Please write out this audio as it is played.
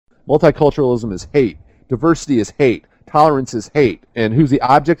Multiculturalism is hate. Diversity is hate. Tolerance is hate. And who's the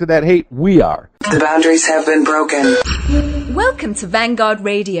object of that hate? We are. The boundaries have been broken. Welcome to Vanguard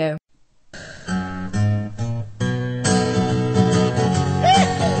Radio.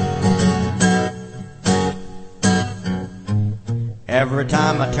 Every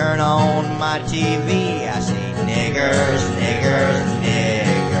time I turn on my TV, I see niggers, niggers,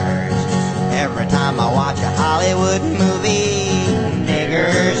 niggers. Every time I watch a Hollywood movie,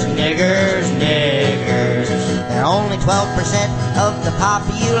 niggers, niggers, niggers. They're only 12% of the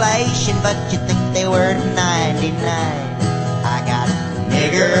population, but you think they were 99. I got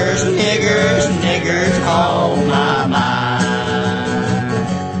niggers, niggers, niggers on my mind.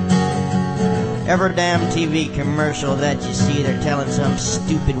 Every damn TV commercial that you see, they're telling some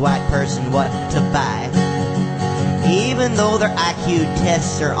stupid white person what to buy. Even though their IQ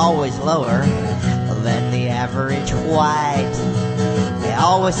tests are always lower than the average white. They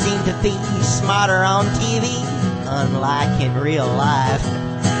always seem to be smarter on TV, unlike in real life.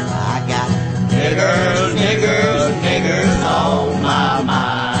 I got niggers, niggers, niggers on my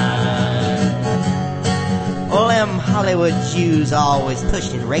mind. Well, them Hollywood Jews always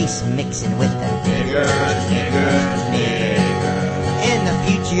pushing race mixing with them niggers, niggers, niggers. In the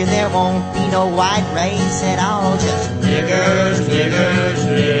future there won't be no white race at all, just niggers, niggers,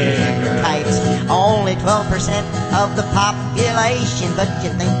 niggers. Types. Only 12% of the population, but you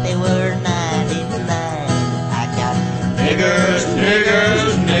think they were 99. I got niggers,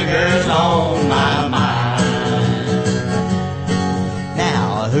 niggers, niggers on my mind.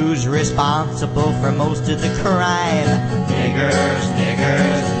 Now, who's responsible for most of the crime? Niggers,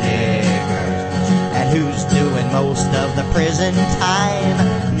 niggers, niggers. And who's doing most of the prison time?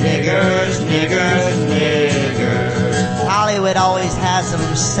 Niggers, niggers, niggers. Hollywood always has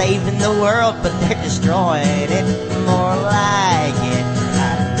them saving the world, but they're destroying it more like it.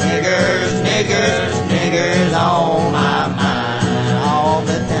 Niggers, niggers, niggers on my mind all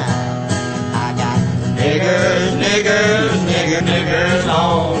the time. I got niggers, niggers, niggers, niggers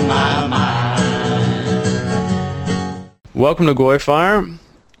on my mind. Welcome to GoyFire.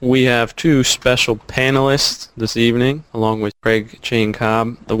 We have two special panelists this evening, along with Craig Chain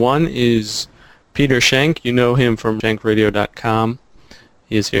Cobb. The one is Peter Schenk. You know him from shankradio.com.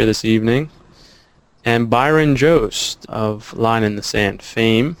 He is here this evening. And Byron Jost of Line in the Sand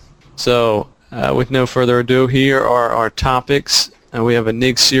fame. So, with no further ado, here are our topics. We have a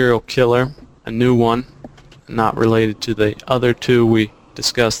Nig Serial Killer, a new one, not related to the other two we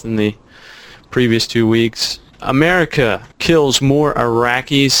discussed in the previous 2 weeks. America kills more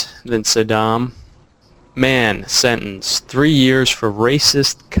Iraqis than Saddam. Man sentenced 3 years for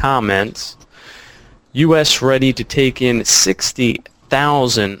racist comments. U.S. ready to take in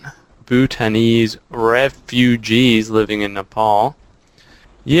 60,000 Bhutanese refugees living in Nepal.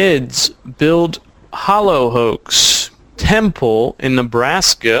 Yids build Holohoax Temple in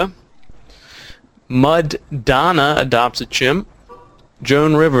Nebraska. Mud-dona Adopts a Chimp.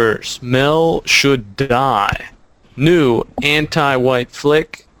 Joan Rivers, Mel Should Die. New anti-white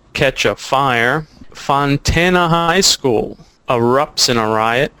flick, Catch a Fire. Fontana High School erupts in a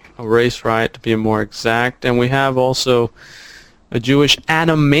riot, a race riot to be more exact. And we have also a Jewish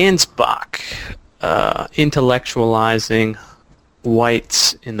Adam Mansbach intellectualizing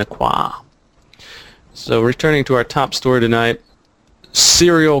whites in the Qua. So returning to our top story tonight,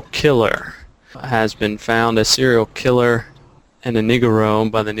 serial killer has been found. A serial killer and a Negro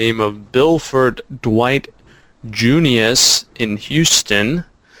by the name of Bilford Dwight Junius in Houston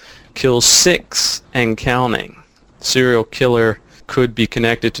kills 6 and counting. Serial killer could be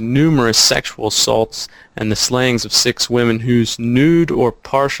connected to numerous sexual assaults and the slayings of 6 women whose nude or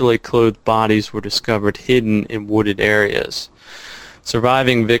partially clothed bodies were discovered hidden in wooded areas.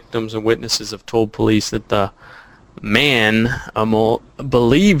 Surviving victims and witnesses have told police that the man,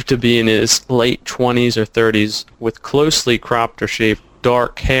 believed to be in his late 20s or 30s, with closely cropped or shaved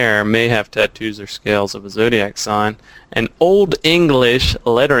dark hair, may have tattoos or scales of a zodiac sign, and Old English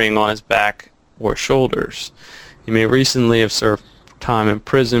lettering on his back or shoulders. He may recently have served time in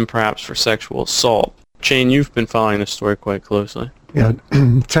prison, perhaps for sexual assault. Shane, you've been following this story quite closely. Yeah,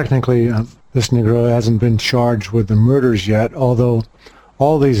 technically, this Negro hasn't been charged with the murders yet, although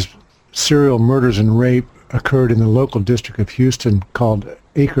all these serial murders and rape occurred in the local district of Houston called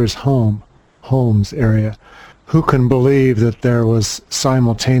Acres Homes area. Who can believe that there was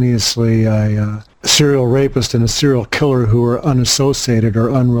simultaneously a serial rapist and a serial killer who were unassociated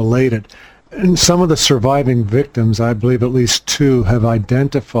or unrelated? And some of the surviving victims, I believe at least 2, have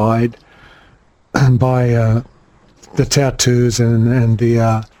identified by the tattoos and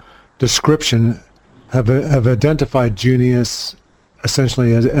the description, have identified Junius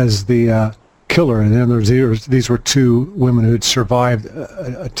essentially as the killer. In other words, these were two women who had survived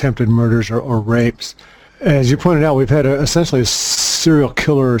attempted murders or rapes. As you pointed out, we've had essentially a serial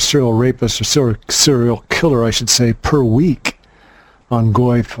killer or serial rapist or serial killer, I should say, per week on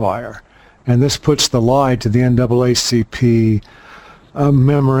GoyFire. And this puts the lie to the NAACP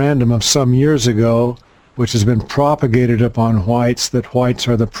memorandum of some years ago, which has been propagated upon whites, that whites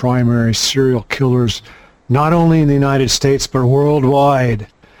are the primary serial killers, not only in the United States, but worldwide.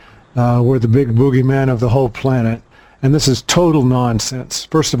 We're the big boogeyman of the whole planet. And this is total nonsense.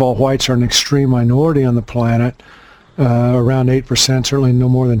 First of all, whites are an extreme minority on the planet, around 8%, certainly no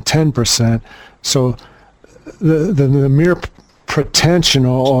more than 10%. So the mere pretension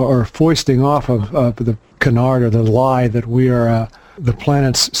or foisting off of the canard or the lie that we are the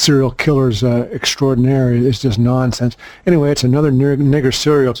planet's serial killers extraordinaire is just nonsense. Anyway, it's another nigger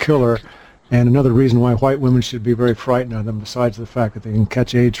serial killer, and another reason why white women should be very frightened of them, besides the fact that they can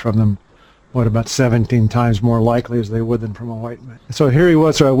catch AIDS from them, about 17 times more likely as they would than from a white man. So here he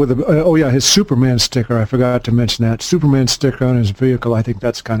was with his Superman sticker. I forgot to mention that. Superman sticker on his vehicle. I think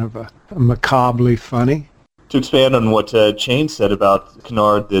that's kind of macabrely funny. To expand on what Shane said about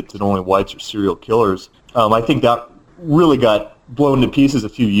canard that only whites are serial killers, I think that really got blown to pieces a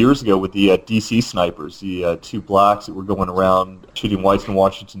few years ago with the D.C. snipers, the two blacks that were going around shooting whites in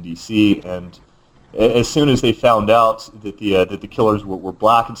Washington, D.C. And as soon as they found out that the killers were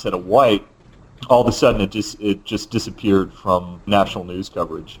black instead of white, all of a sudden it just disappeared from national news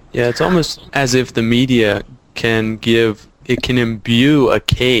coverage. Yeah, it's almost as if the media can imbue a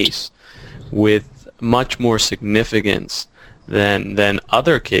case with much more significance than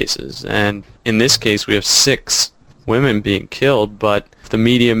other cases. And in this case, we have 6 women being killed, but if the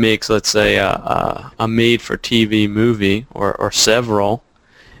media makes, let's say, a made-for-TV movie or several,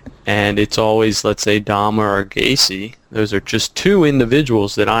 and it's always, let's say, Dahmer or Gacy, those are just 2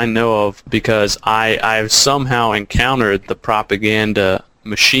 individuals that I know of because I've somehow encountered the propaganda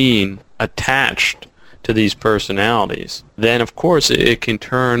machine attached to these personalities. Then, of course, it can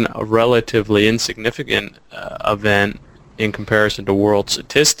turn a relatively insignificant event in comparison to world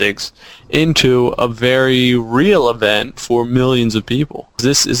statistics into a very real event for millions of people.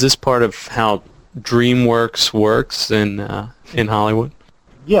 Is this part of how DreamWorks works in Hollywood?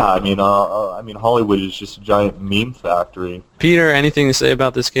 Yeah, I mean Hollywood is just a giant meme factory. Peter, anything to say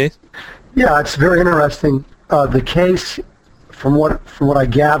about this case? Yeah, it's very interesting. The case, from what I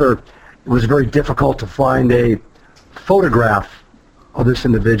gather, it was very difficult to find a photograph of this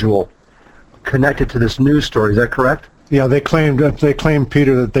individual connected to this news story. Is that correct? Yeah, they claimed,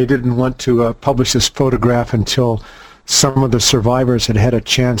 Peter, that they didn't want to publish this photograph until some of the survivors had a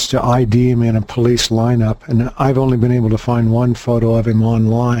chance to ID him in a police lineup, and I've only been able to find one photo of him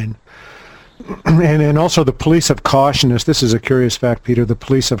online. And also the police have cautioned us, this is a curious fact, Peter, the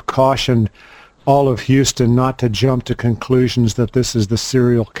police have cautioned all of Houston not to jump to conclusions that this is the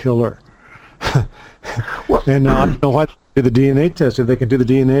serial killer. And I don't know why they do the DNA test. If they can do the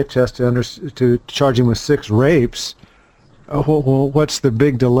DNA test to charge him with 6 rapes, well, what's the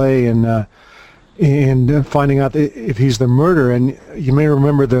big delay in finding out if he's the murderer? And you may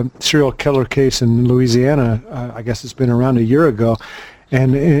remember the serial killer case in Louisiana. I guess it's been around a year ago.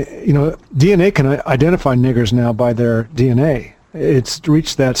 And, DNA can identify niggers now by their DNA. It's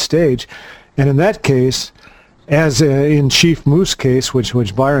reached that stage. And in that case, as in Chief Moose case,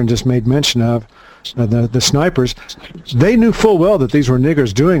 which Byron just made mention of, the snipers, they knew full well that these were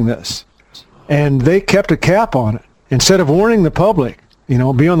niggers doing this. And they kept a cap on it. Instead of warning the public, be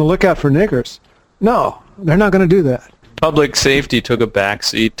on the lookout for niggers. No, they're not going to do that. Public safety took a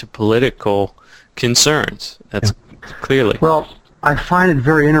backseat to political concerns. That's clearly. Well, I find it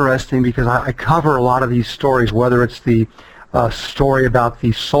very interesting because I cover a lot of these stories, whether it's the story about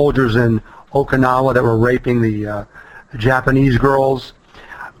the soldiers in Okinawa that were raping the Japanese girls,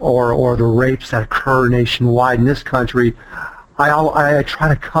 or the rapes that occur nationwide in this country. I try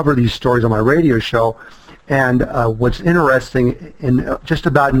to cover these stories on my radio show. And what's interesting, in just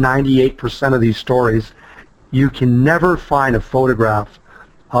about 98% of these stories, you can never find a photograph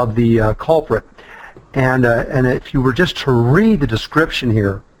of the culprit. And if you were just to read the description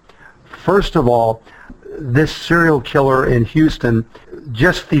here, first of all, this serial killer in Houston,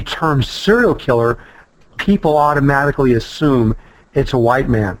 just the term serial killer, people automatically assume it's a white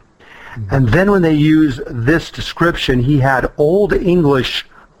man. Mm-hmm. And then when they use this description, he had Old English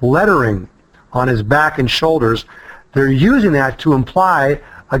lettering on his back and shoulders. They're using that to imply,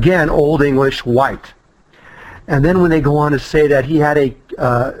 again, Old English white. And then when they go on to say that he had a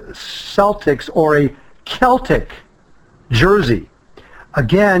Celtics or a Celtic jersey,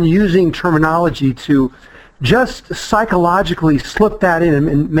 again, using terminology to just psychologically slip that in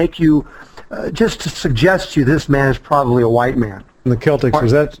and make you, just to suggest to you this man is probably a white man. And the Celtics,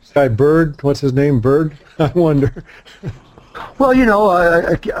 was that guy Bird? What's his name, Bird? I wonder. Well, you know,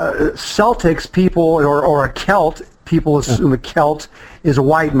 Celtics people or a Celt, people assume a Celt is a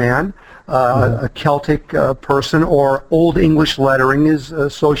white man. A Celtic person, or Old English lettering is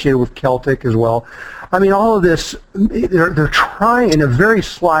associated with Celtic as well. I mean, all of this, they're trying, in a very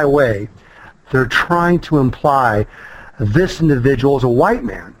sly way, they're trying to imply this individual is a white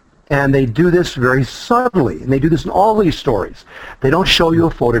man. And they do this very subtly, and they do this in all these stories. They don't show you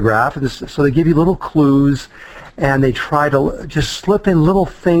a photograph, so they give you little clues, and they try to just slip in little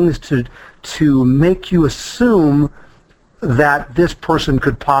things to make you assume that this person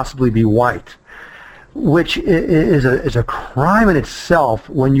could possibly be white, which is a crime in itself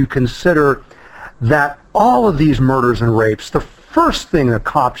when you consider that all of these murders and rapes, the first thing the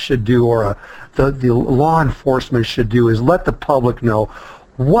cops should do, or the law enforcement should do, is let the public know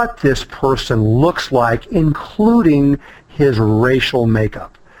what this person looks like, including his racial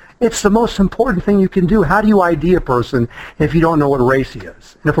makeup. It's the most important thing you can do. How do you ID a person if you don't know what race he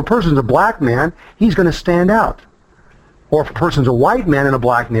is? And if a person's a black man, he's going to stand out. Or if a person's a white man in a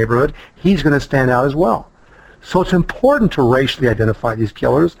black neighborhood, he's going to stand out as well. So it's important to racially identify these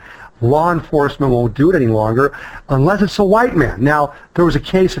killers. Law enforcement won't do it any longer unless it's a white man. Now, there was a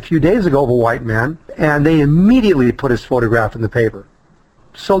case a few days ago of a white man, and they immediately put his photograph in the paper.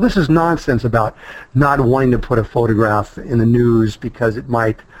 So this is nonsense about not wanting to put a photograph in the news because it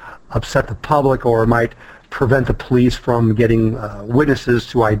might upset the public, or it might prevent the police from getting witnesses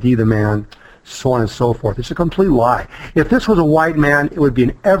to ID the man, so on and so forth. It's a complete lie. If this was a white man, it would be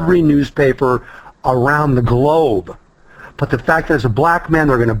in every newspaper around the globe. But the fact that it's a black man,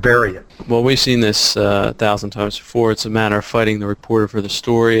 they're going to bury it. Well, we've seen this 1,000 times before. It's a matter of fighting the reporter for the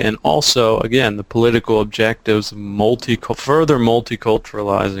story, and also, again, the political objectives of further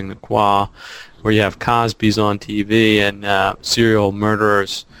multiculturalizing the Kwa, where you have Cosby's on TV and serial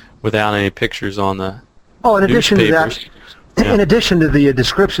murderers without any pictures on the in addition to that, yeah. In addition to the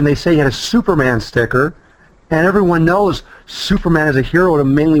description, they say he had a Superman sticker, and everyone knows Superman is a hero to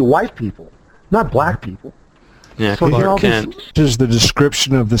mainly white people, not black people. Yeah, so Clark Kent. This is the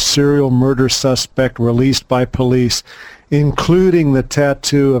description of the serial murder suspect released by police, including the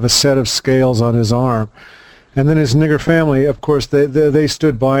tattoo of a set of scales on his arm. And then his nigger family, of course, they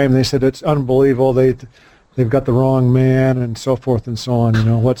stood by him. They said, it's unbelievable. They've got the wrong man, and so forth and so on. You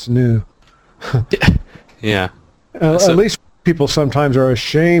know, what's new? Yeah. At least people sometimes are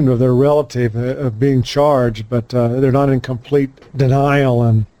ashamed of their relative of being charged, but they're not in complete denial.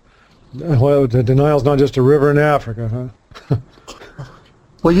 And well, the denial's not just a river in Africa, huh?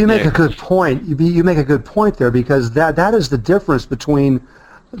 Well, you make a good point. You make a good point there, because that is the difference between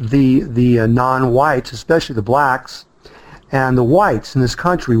the non-whites, especially the blacks, and the whites in this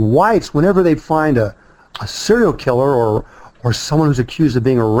country. Whites, whenever they find a serial killer or someone who's accused of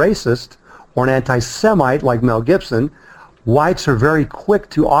being a racist or an anti-Semite like Mel Gibson, whites are very quick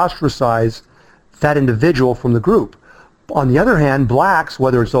to ostracize that individual from the group. On the other hand, blacks,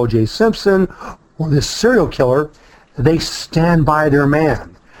 whether it's O.J. Simpson or this serial killer, they stand by their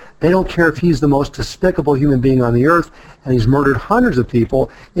man. They don't care if he's the most despicable human being on the earth and he's murdered hundreds of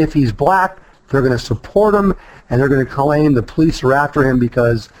people. If he's black, they're going to support him, and they're going to claim the police are after him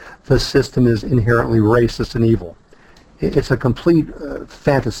because the system is inherently racist and evil. It's a complete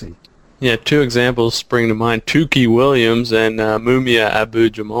fantasy. Yeah, two examples spring to mind: Tukey Williams and Mumia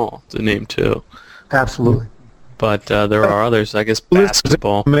Abu-Jamal, to name two. Absolutely. But there are others, I guess.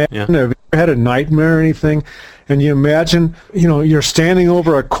 Basketball. Man, yeah. Have you ever had a nightmare or anything, and you imagine, you're standing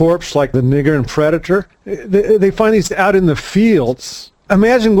over a corpse like the nigger and Predator? They find these out in the fields.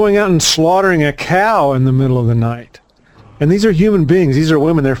 Imagine going out and slaughtering a cow in the middle of the night. And these are human beings. These are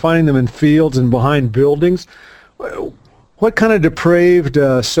women. They're finding them in fields and behind buildings. What kind of depraved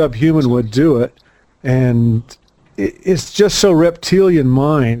subhuman would do it? And it's just so reptilian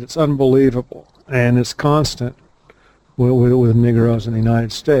mind. It's unbelievable. And it's constant with Negroes in the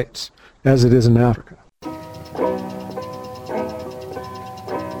United States, as it is in Africa.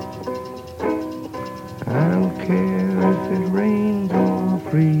 I don't care if it rains or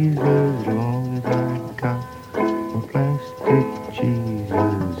freezes, as long as I got my plastic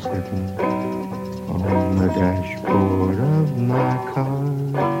Jesus sitting on the dashboard of my car.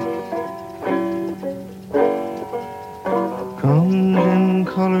 Comes in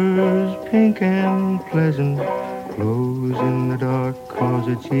colors pink and pleasant, glows in the dark 'cause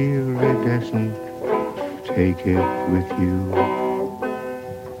it's iridescent. Take it with you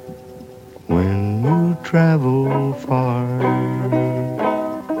when you travel far.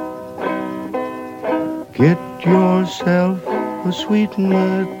 Get yourself a sweet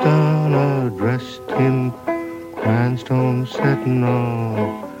Mud-dona dressed in rhinestone satin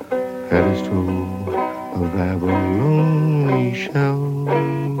on pedestal of abalone shell.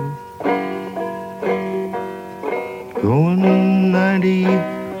 Going 90,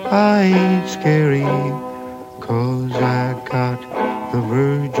 I ain't scary, 'cause I got the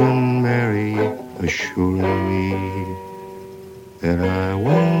Virgin Mary assuring me that I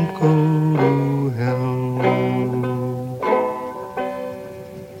won't go to hell.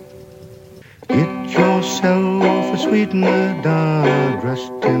 Get yourself a sweet Mud-dona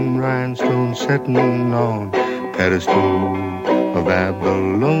dressed in rhinestone satin on pedestal of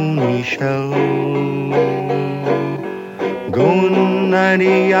abalone shell. Going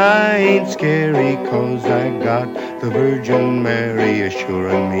 90, I ain't scary, 'cause I got the Virgin Mary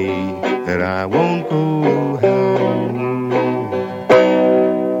assuring me that I won't go to hell.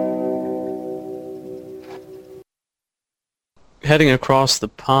 Heading across the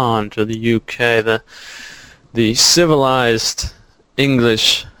pond to the UK, the civilized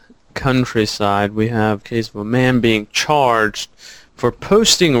English countryside, we have a case of a man being charged for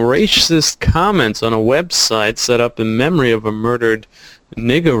posting racist comments on a website set up in memory of a murdered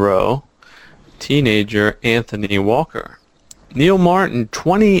Negro teenager Anthony Walker. Neil Martin,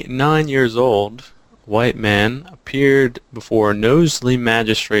 29 years old, white man, appeared before Knowsley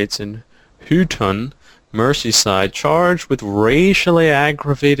magistrates in Houghton, Merseyside, charged with racially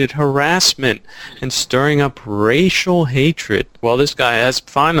aggravated harassment and stirring up racial hatred. Well, this guy has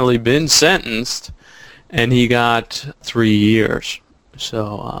finally been sentenced, and he got 3 years.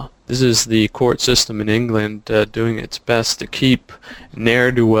 So this is the court system in England doing its best to keep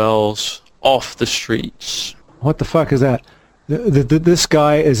ne'er-do-wells off the streets. What the fuck is that? This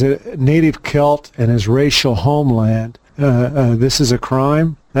guy is a native Celt in his racial homeland. This is a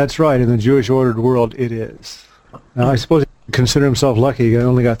crime? That's right. In the Jewish ordered world, it is. Now, I suppose he consider himself lucky. He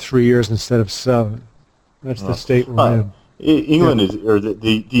only got 3 years instead of 7. That's the state we're in. England is, or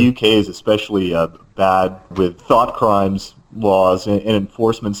the UK is especially bad with thought crimes laws and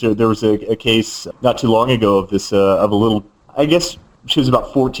enforcement. There was a case not too long ago of this of a little, I guess she was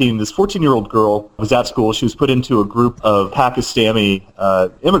about 14. This 14-year-old girl was at school. She was put into a group of Pakistani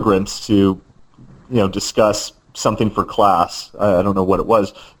immigrants to, discuss something for class. I don't know what it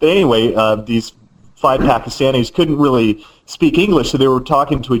was, but anyway, these 5 Pakistanis couldn't really speak English, so they were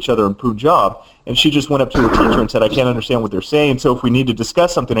talking to each other in Punjab. And she just went up to her teacher and said, "I can't understand what they're saying. So if we need to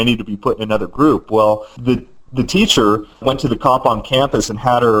discuss something, I need to be put in another group." Well, the teacher went to the cop on campus and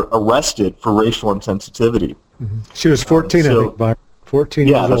had her arrested for racial insensitivity. Mm-hmm. She was 14, I think, by 14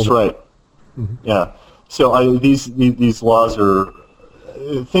 years old. Yeah, that's right. Mm-hmm. Yeah. So these laws are,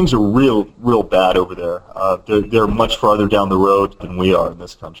 things are real bad over there. They're much farther down the road than we are in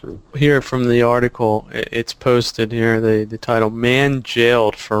this country. Here from the article, it's posted here, the title, "Man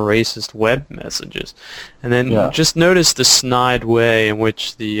Jailed for Racist Web Messages." And then just notice the snide way in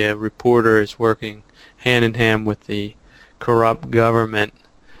which the reporter is working hand in hand with the corrupt government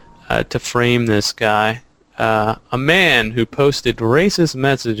to frame this guy. A man who posted racist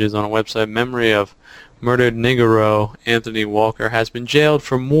messages on a website in memory of murdered Negro Anthony Walker has been jailed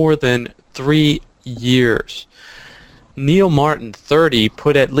for more than 3 years. Neil Martin, 30,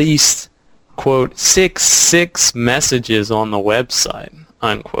 put at least, quote, six messages on the website,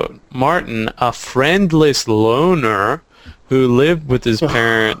 unquote. Martin, a friendless loner who lived with his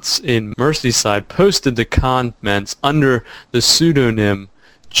parents in Merseyside, posted the comments under the pseudonym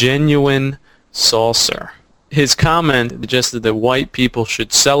Genuine Saucer. His comment suggested that white people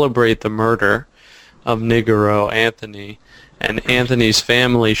should celebrate the murder of Negro Anthony, and Anthony's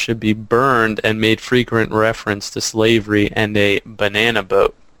family should be burned, and made frequent reference to slavery and a banana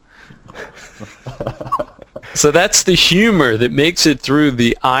boat. So that's the humor that makes it through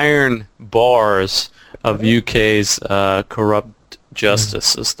the iron bars of UK's corrupt justice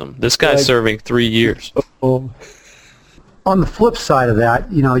system. This guy's serving 3 years. On the flip side of that,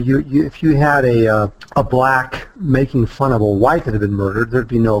 if you had a black making fun of a white that had been murdered, there'd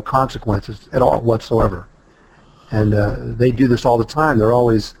be no consequences at all whatsoever. And they do this all the time. They're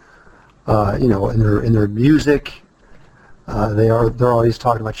always, in their music, they're always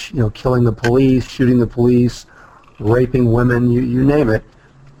talking about killing the police, shooting the police, raping women, you name it.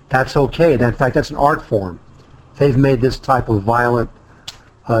 That's okay. And in fact, that's an art form. They've made this type of violent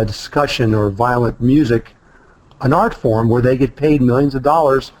discussion or violent music an art form where they get paid millions of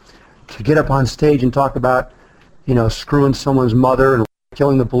dollars to get up on stage and talk about, screwing someone's mother and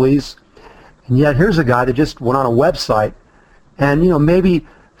killing the police. And yet here's a guy that just went on a website, and, maybe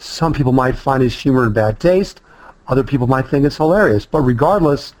some people might find his humor in bad taste, other people might think it's hilarious. But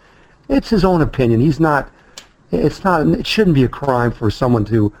regardless, It's his own opinion. He's not. It's not. It shouldn't be a crime for someone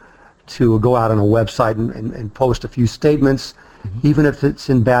to go out on a website and post a few statements, even if it's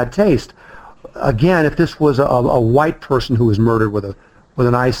in bad taste. Again, if this was a white person who was murdered with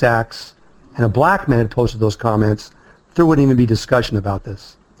an ice axe, and a black man had posted those comments, there wouldn't even be discussion about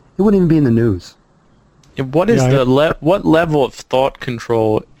this. It wouldn't even be in the news. And what is what level of thought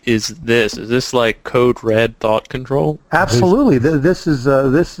control is this? Is this like code red thought control? Absolutely. This is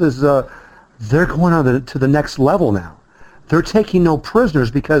they're going on to the next level now. They're taking no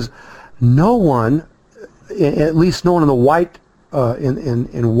prisoners because no one, at least no one in the white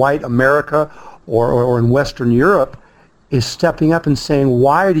in white America or in Western Europe, is stepping up and saying,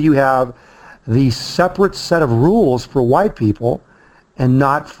 why do you have these separate set of rules for white people and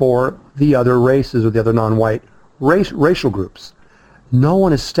not for the other races or the other non-white racial groups? No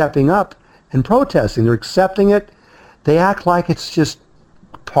one is stepping up and protesting. They're accepting it. They act like it's just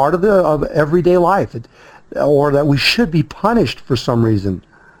part of everyday life, or that we should be punished for some reason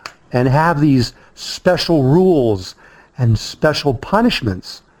and have these special rules and special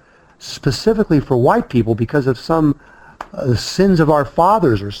punishments specifically for white people because of some sins of our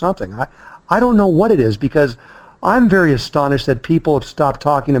fathers or something. I don't know what it is, because I'm very astonished that people have stopped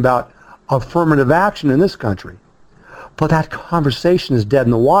talking about affirmative action in this country. But that conversation is dead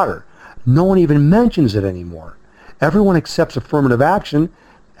in the water. No one even mentions it anymore. Everyone accepts affirmative action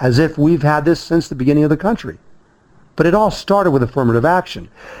as if we've had this since the beginning of the country. But it all started with affirmative action.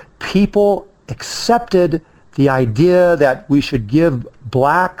 People accepted the idea that we should give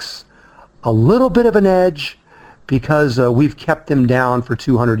blacks a little bit of an edge because we've kept them down for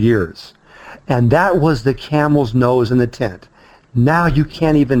 200 years. And that was the camel's nose in the tent. Now you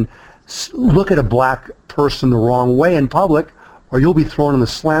can't even look at a black person the wrong way in public, or you'll be thrown in the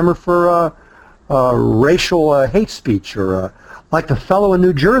slammer for racial hate speech, or like the fellow in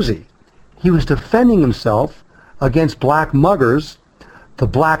New Jersey. He was defending himself against black muggers. The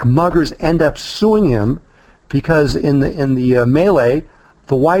black muggers end up suing him because in the melee,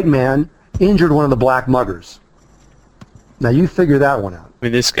 the white man injured one of the black muggers. Now you figure that one out. I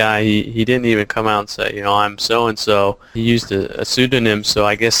mean, this guy, he didn't even come out and say, I'm so-and-so. He used a pseudonym, so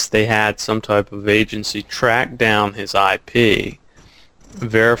I guess they had some type of agency track down his IP,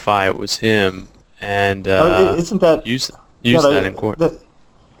 verify it was him, and isn't that use that in court.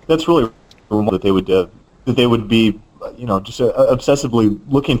 That's really remarkable that they would be, just obsessively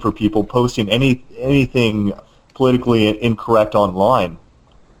looking for people posting anything politically incorrect online.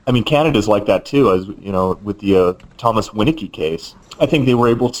 I mean, Canada's like that too, as with the Thomas Winnecke case. I think they were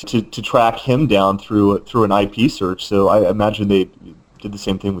able to track him down through an IP search. So I imagine they did the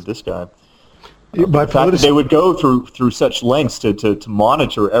same thing with this guy. The fact that they would go through such lengths to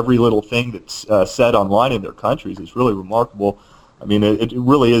monitor every little thing that's said online in their countries is really remarkable. I mean, it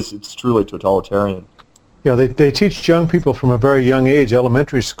really is. It's truly totalitarian. Yeah, they teach young people from a very young age,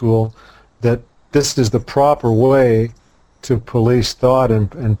 elementary school, that this is the proper way to police thought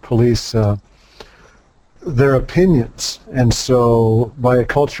and police their opinions. And so by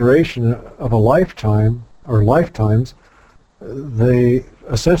acculturation of a lifetime or lifetimes, they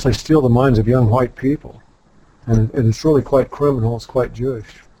essentially steal the minds of young white people. And it's really quite criminal. It's quite Jewish.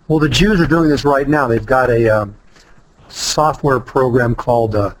 Well, the Jews are doing this right now. They've got a software program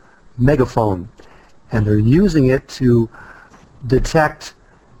called Megaphone, and they're using it to detect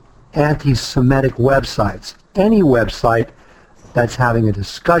anti-Semitic websites. Any website that's having a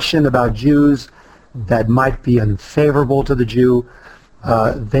discussion about Jews that might be unfavorable to the Jew,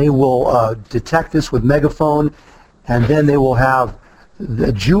 they will detect this with Megaphone, and then they will have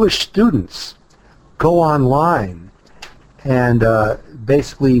the Jewish students go online and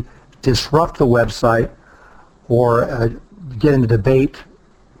basically disrupt the website or get into debate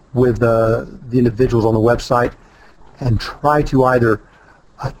with the individuals on the website and try to either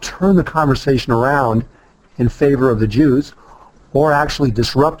turn the conversation around in favor of the Jews or actually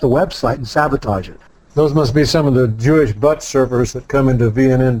disrupt the website and sabotage it. Those must be some of the Jewish butt servers that come into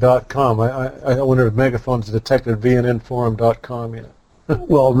VNN.com. I wonder if Megaphone's detected VNNforum.com yet.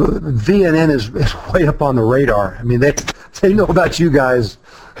 Well, VNN is way up on the radar. I mean, they know about you guys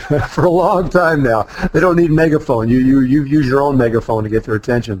for a long time now. They don't need Megaphone. You use your own Megaphone to get their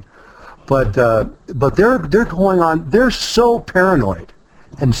attention. But they're going on. They're so paranoid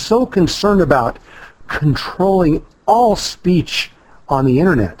and so concerned about controlling all speech on the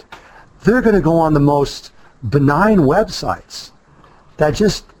internet. They're going to go on the most benign websites that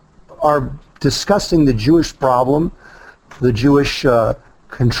just are discussing the Jewish problem, the Jewish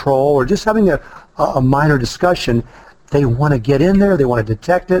control, or just having a minor discussion. They want to get in there, they want to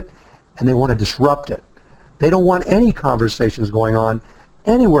detect it, and they want to disrupt it. They don't want any conversations going on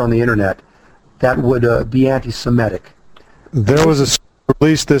anywhere on the internet that would be anti-Semitic. There was a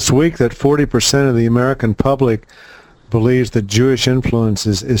release this week that 40% of the American public believes that Jewish influence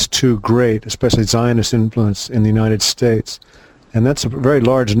is too great, especially Zionist influence in the United States. And that's a very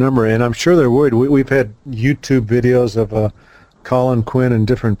large number, and I'm sure they're worried. We've had YouTube videos of Colin Quinn and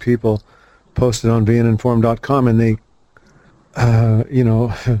different people posted on beinginformed.com, and they,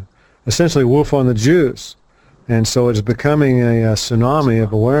 essentially wolf on the Jews. And so it's becoming a tsunami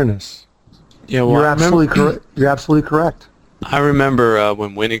of awareness. Yeah, well, You're absolutely correct. You're absolutely correct. I remember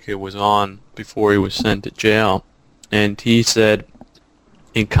when Winnicott was on before he was sent to jail, and he said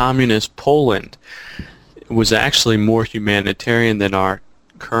in communist Poland it was actually more humanitarian than our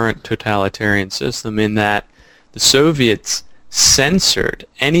current totalitarian system, in that the Soviets censored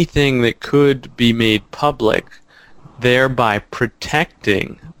anything that could be made public, thereby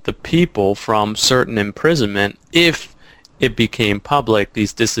protecting the people from certain imprisonment if it became public,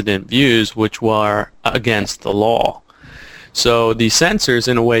 these dissident views which were against the law. So the censors,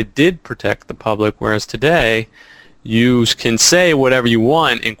 in a way, did protect the public, whereas today you can say whatever you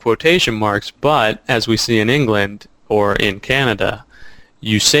want in quotation marks, but as we see in England or in Canada,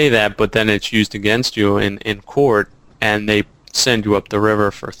 you say that, but then it's used against you in court, and they send you up the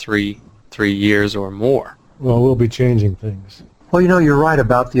river for three years or more. Well, we'll be changing things. Well, you're right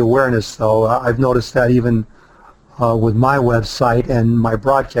about the awareness, though. I've noticed that even with my website and my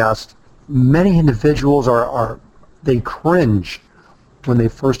broadcast, many individuals they cringe when they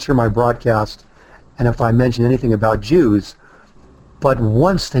first hear my broadcast, and if I mention anything about Jews. But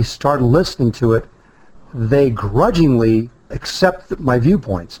once they start listening to it, they grudgingly accept my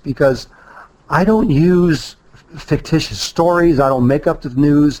viewpoints, because I don't use fictitious stories. I don't make up the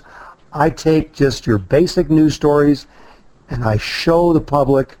news. I take just your basic news stories, and I show the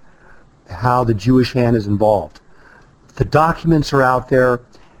public how the Jewish hand is involved. The documents are out there.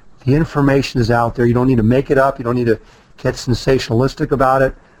 The information is out there. You don't need to make it up. You don't need to get sensationalistic about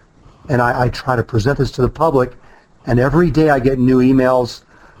it. And I try to present this to the public. And every day I get new emails.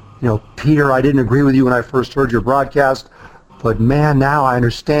 Peter, I didn't agree with you when I first heard your broadcast, but man, now I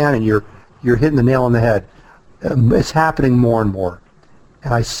understand, and you're hitting the nail on the head. It's happening more and more.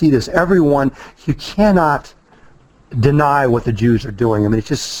 And I see this. Everyone, you cannot deny what the Jews are doing. I mean, it's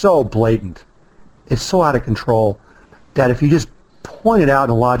just so blatant. It's so out of control that if you just point it out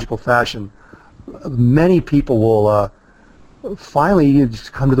in a logical fashion, many people will finally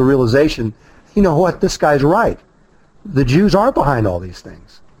just come to the realization, you know what, this guy's right. The Jews are behind all these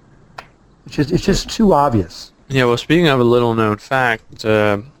things. It's just too obvious. Yeah, well, speaking of a little-known fact,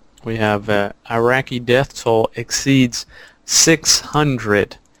 we have Iraqi death toll exceeds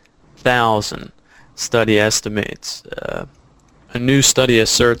 600,000, study estimates. A new study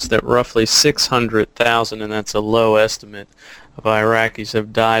asserts that roughly 600,000, and that's a low estimate, of Iraqis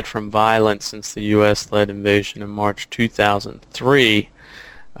have died from violence since the U.S.-led invasion in March 2003,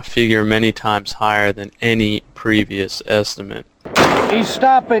 a figure many times higher than any previous estimate. He's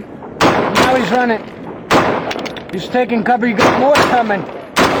stopping. Now he's running. He's taking cover. You got more coming.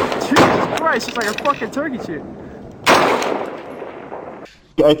 Jesus Christ, it's like a fucking turkey shoot.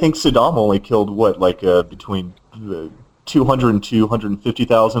 I think Saddam only killed, between 200 and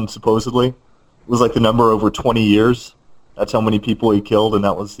 250,000, supposedly. It was like the number over 20 years. That's how many people he killed, and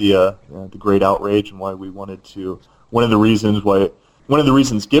that was the great outrage, and why we wanted to. One of the reasons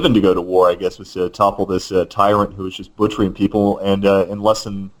given to go to war, I guess, was to topple this tyrant who was just butchering people. And in less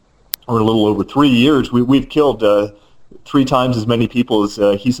than, or a little over 3 years, we've killed 3 times as many people as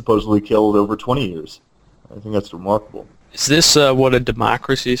he supposedly killed over 20 years. I think that's remarkable. Is this what a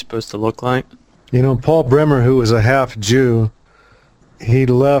democracy is supposed to look like? Paul Bremer, who was a half Jew, he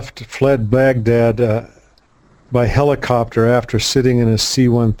fled Baghdad by helicopter after sitting in a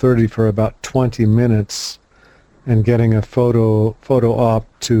C-130 for about 20 minutes and getting a photo op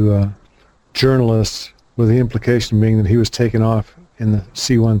to journalists, with the implication being that he was taken off in the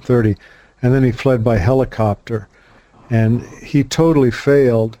C-130. And then he fled by helicopter. And he totally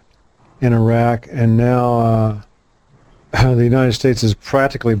failed in Iraq, and now the United States is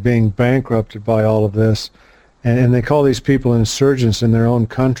practically being bankrupted by all of this. And they call these people insurgents in their own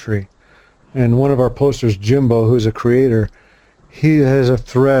country. And one of our posters, Jimbo, who's a creator, he has a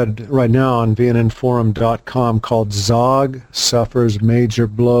thread right now on beinginformed.com called Zog Suffers Major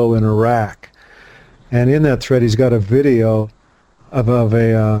Blow in Iraq. And in that thread, he's got a video of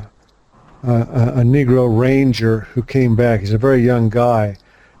a Negro ranger who came back. He's a very young guy.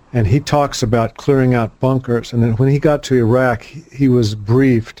 And he talks about clearing out bunkers. And then when he got to Iraq, he was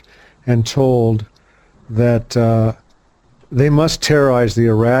briefed and told that they must terrorize the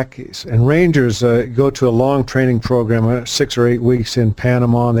Iraqis. And Rangers go to a long training program, 6 or 8 weeks in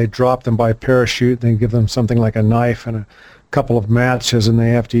Panama, and they drop them by parachute. They give them something like a knife and a couple of matches, and they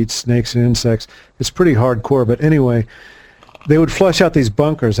have to eat snakes and insects. It's pretty hardcore, but anyway, they would flush out these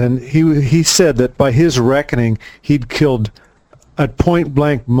bunkers, and he said that by his reckoning, he'd killed at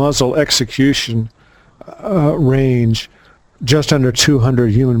point-blank muzzle execution range just under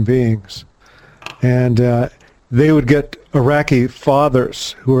 200 human beings. And they would get Iraqi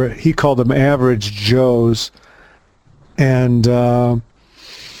fathers, he called them average Joes, and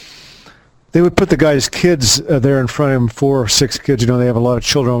they would put the guy's kids there in front of him, 4 or 6 kids. They have a lot of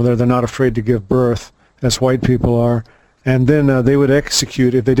children over there. They're not afraid to give birth, as white people are. And then they would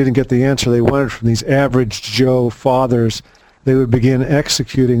execute, if they didn't get the answer they wanted from these average Joe fathers, they would begin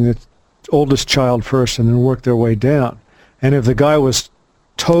executing the oldest child first and then work their way down. And if the guy was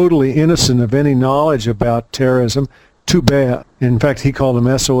totally innocent of any knowledge about terrorism, too bad. In fact, he called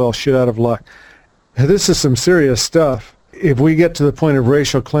him SOL, shit out of luck. This is some serious stuff. If we get to the point of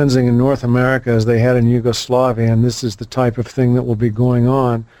racial cleansing in North America as they had in Yugoslavia, and this is the type of thing that will be going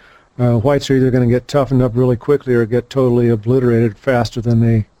on, whites are either going to get toughened up really quickly or get totally obliterated faster than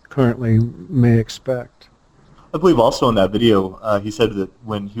they currently may expect. I believe also in that video, he said that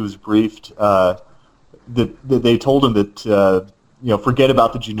when he was briefed, that they told him that forget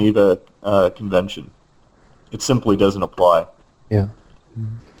about the Geneva Convention. It simply doesn't apply. Yeah.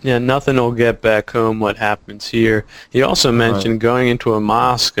 Yeah, nothing will get back home what happens here. He also mentioned going into a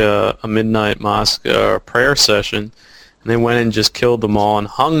mosque, a midnight mosque or a prayer session, and they went and just killed them all and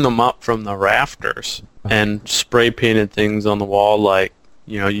hung them up from the rafters and spray painted things on the wall like,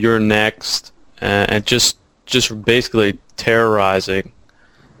 you're next, and just basically terrorizing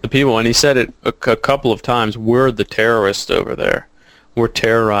the people. And he said it a couple of times, we're the terrorists over there. We're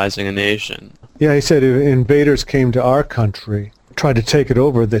terrorizing a nation. Yeah, he said if invaders came to our country, tried to take it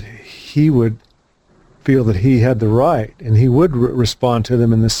over, that he would feel that he had the right, and he would respond to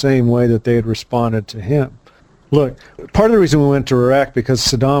them in the same way that they had responded to him. Look, part of the reason we went to Iraq because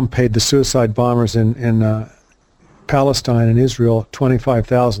Saddam paid the suicide bombers in Palestine and Israel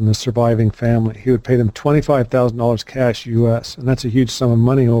 $25,000, the surviving family. He would pay them $25,000 cash U.S., and that's a huge sum of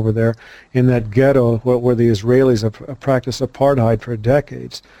money over there in that ghetto where the Israelis have practiced apartheid for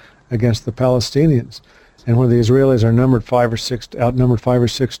decades against the Palestinians, and where the Israelis are outnumbered 5 or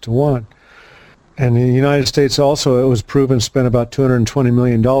 6 to 1. And in the United States also, it was proven, spent about $220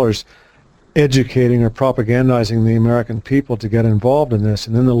 million educating or propagandizing the American people to get involved in this.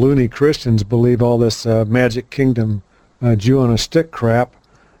 And then the loony Christians believe all this magic kingdom Jew on a stick crap,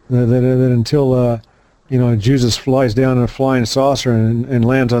 that until Jesus flies down in a flying saucer and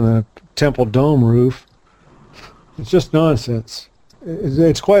lands on the temple dome roof. It's just nonsense.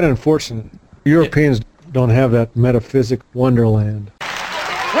 It's quite unfortunate. Europeans don't have that metaphysic wonderland.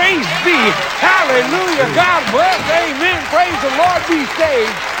 Praise be, hallelujah, God bless, amen, praise the Lord, be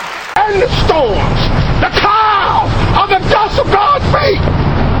saved. And the storms, the clouds of the dust of God's feet.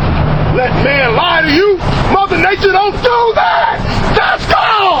 Let man lie to you. Mother Nature don't do that. That's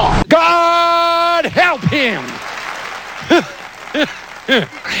God. God help him.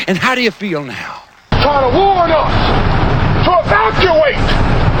 And how do you feel now? Trying to warn us to evacuate,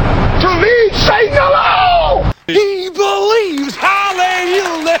 to leave Satan alone. He believes.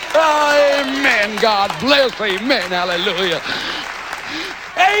 Hallelujah. Amen. God bless. Amen. Hallelujah.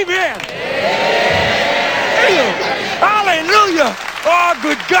 Amen. Hallelujah. Oh,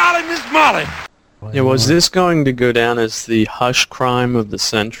 good golly, Miss Molly. Yeah, was this going to go down as the hush crime of the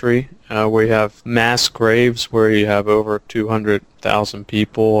century, where you have mass graves, where you have over 200,000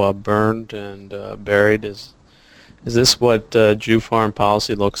 people burned and buried? Is this what Jew foreign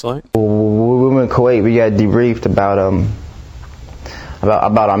policy looks like? When we were in Kuwait, we got debriefed about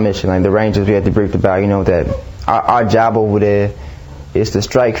our mission. Like the Rangers, we got debriefed about, that our job over there is to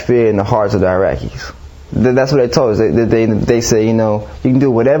strike fear in the hearts of the Iraqis. That's what they told us. They say, you can do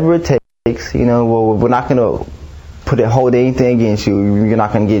whatever it takes. We're not going to hold anything against you. You're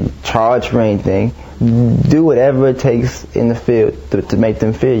not going to get charged for anything. Do whatever it takes in the field to make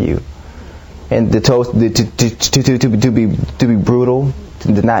them fear you. And to be brutal,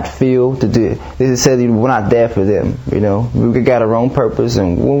 to not feel, to do. This says we're not there for them. We got our own purpose,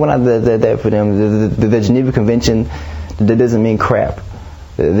 and we're not there for them. The Geneva Convention, that doesn't mean crap.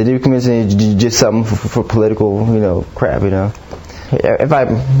 The Geneva Convention is just something for political, crap. If I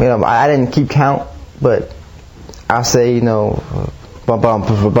didn't keep count, but I say, by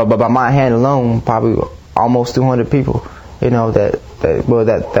my hand alone, probably almost 200 people,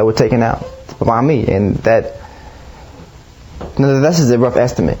 that were taken out by me, and that's just a rough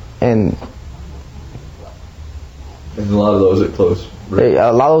estimate. And And a lot of those at close range.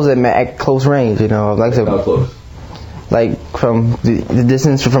 A lot of those at close range, like I said. How close? Like from the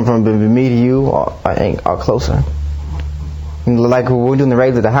distance from me to you are closer. Like when we're doing the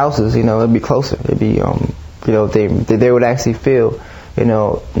raids at the houses, it'd be closer. It'd be, they would actually feel,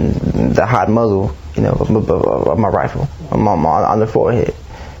 the hot muzzle, of my rifle on the forehead.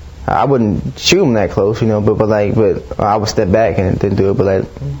 I wouldn't shoot them that close, but I would step back and then do it.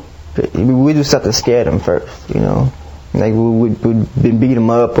 But we do stuff to scare them first, Like we'd beat them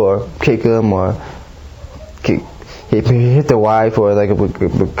up or kick them or hit the wife, or like a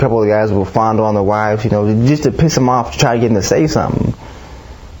couple of guys will fondle on the wives, just to piss them off, to try to get them to say something.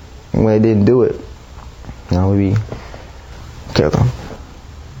 And when they didn't do it, we'd kill them.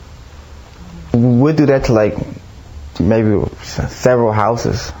 We'd do that to like maybe several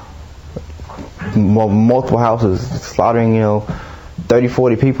houses, multiple houses, slaughtering 30,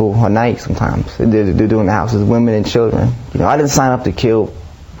 40 people a night sometimes. They're doing the houses, women and children. I didn't sign up to kill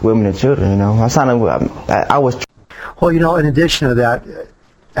women and children. I signed up. I was. Well, in addition to that,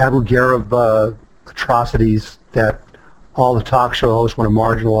 Abu Ghraib atrocities that all the talk show hosts want to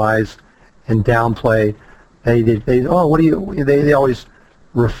marginalize and downplay, they always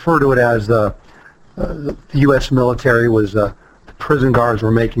refer to it as the U.S. military was the prison guards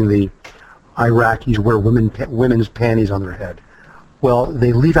were making the Iraqis wear women's panties on their head. Well,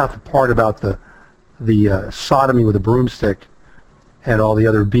 they leave out the part about the sodomy with a broomstick and all the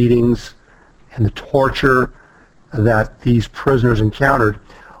other beatings and the torture that these prisoners encountered,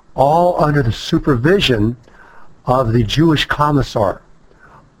 all under the supervision of the Jewish commissar.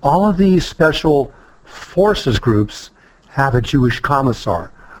 All of these special forces groups have a Jewish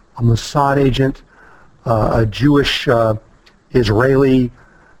commissar, a Mossad agent, a Jewish Israeli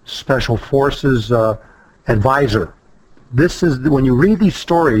special forces advisor. This is, when you read these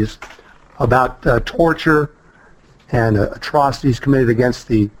stories about torture and atrocities committed against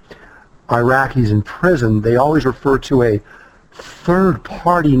the Iraqis in prison, they always refer to a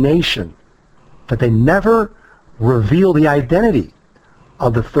third-party nation, but they never reveal the identity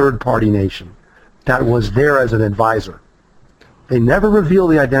of the third-party nation that was there as an advisor. They never reveal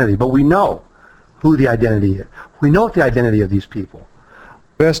the identity, but we know who the identity is. We know the identity of these people.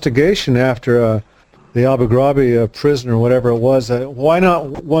 Investigation after the Abu Ghraib prisoner, whatever it was, why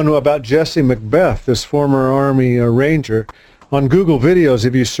not one about Jesse Macbeth, this former Army Ranger? On Google Videos,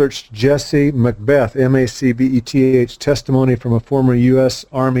 if you search Jesse Macbeth, M-A-C-B-E-T-H, testimony from a former U.S.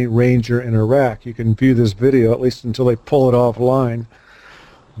 Army Ranger in Iraq, you can view this video, at least until they pull it offline.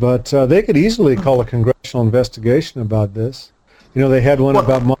 But they could easily call a congressional investigation about this. They had one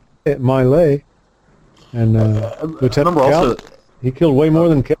about Miley, and Lieutenant Cal, he killed way more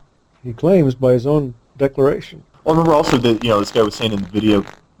than he claims by his own declaration. Well, I remember also that, this guy was saying in the video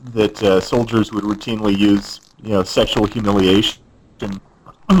that soldiers would routinely use sexual humiliation.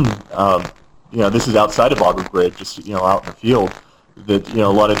 This is outside of Abu Ghraib, just out in the field. That a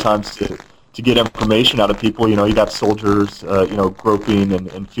lot of times to get information out of people, you got soldiers, groping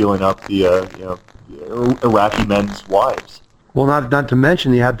and feeling up the Iraqi men's wives. Well, not to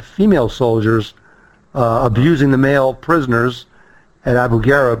mention you had the female soldiers abusing the male prisoners at Abu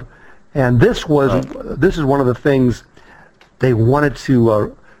Ghraib, and this is one of the things they wanted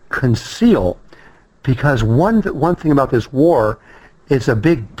to conceal. Because one thing about this war, it's a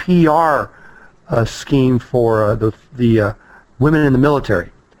big PR scheme for the women in the military.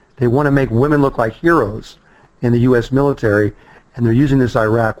 They want to make women look like heroes in the U.S. military, and they're using this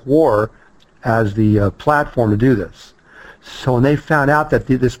Iraq war as the platform to do this. So when they found out that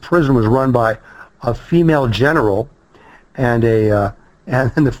this prison was run by a female general, and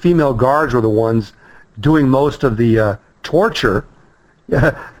the female guards were the ones doing most of the torture,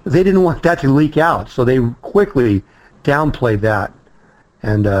 they didn't want that to leak out, so they quickly downplayed that,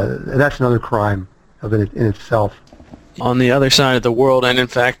 and that's another crime in itself. On the other side of the world, and in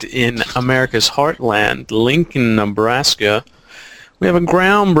fact in America's heartland, Lincoln, Nebraska, we have a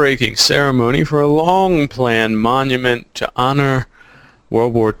groundbreaking ceremony for a long-planned monument to honor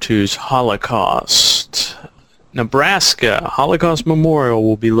World War II's Holocaust. Nebraska Holocaust Memorial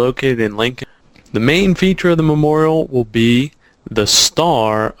will be located in Lincoln. The main feature of the memorial will be the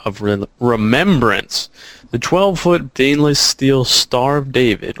Star of Remembrance. The 12-foot stainless steel Star of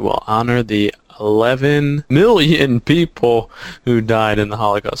David will honor the 11 million people who died in the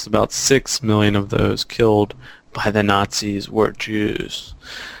Holocaust. About 6 million of those killed by the Nazis were Jews.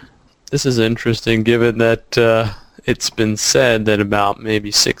 This is interesting given that it's been said that about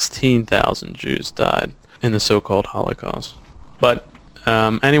maybe 16,000 Jews died in the so-called Holocaust. But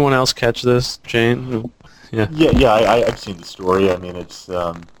anyone else catch this, Jane? Yeah. I've seen the story. I mean, it's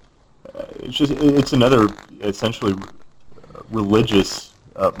it's another essentially religious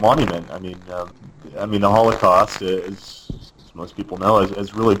monument. I mean, the Holocaust, as most people know,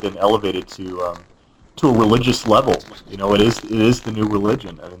 has really been elevated to a religious level. You know, it is the new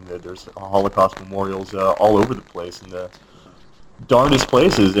religion. I mean, there's Holocaust memorials all over the place in the darndest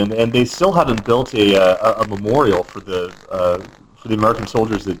places, and they still haven't built a memorial for the American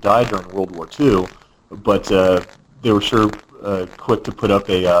soldiers that died during World War II, but they were sure quick to put up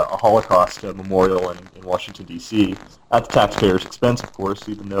a Holocaust memorial in Washington, D.C. at the taxpayers' expense, of course,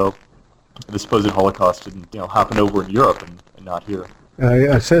 even though the supposed Holocaust didn't happen over in Europe and not here.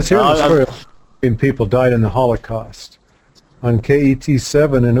 It says here in the story, people died in the Holocaust on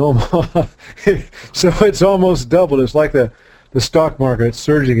KET7 in Omaha. So it's almost doubled. It's like the stock market. It's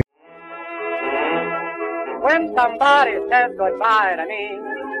surging. When somebody says goodbye to me,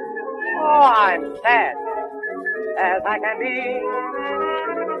 oh, I'm sad as I can be.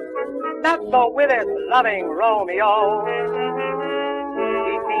 Not so with his loving Romeo.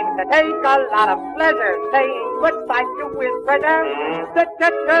 He seems to take a lot of pleasure saying goodbye to his treasure.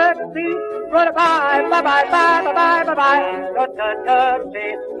 See, goodbye, bye, bye, bye, bye, bye, bye, bye.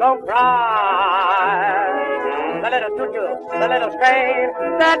 See, don't cry. The little choo-choo, the little train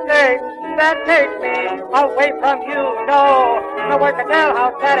that takes me away from you. No word to tell how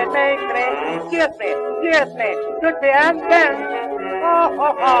sad it makes me. Kiss me, kiss me, and then,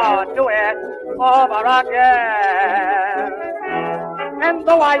 do it over again. And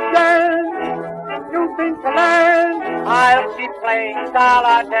though I yearn, new things to learn, I'll keep playing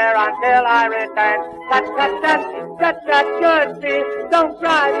solitaire until I return. That should be. Don't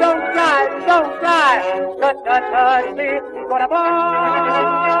cry, don't cry, don't cry. Should be. Good boy.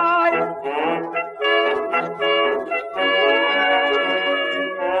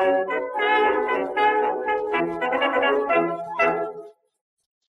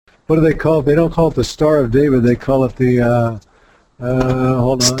 What do they call it? They don't call it the Star of David. They call it the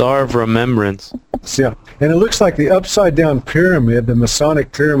hold on. Star of Remembrance. Yeah, and it looks like the upside down pyramid, the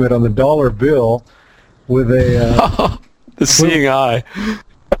Masonic pyramid on the dollar bill, with a the seeing eye,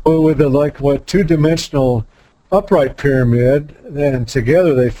 with a two-dimensional upright pyramid, and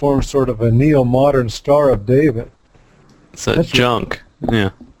together they form sort of a neo-modern Star of David. That's junk. Yeah.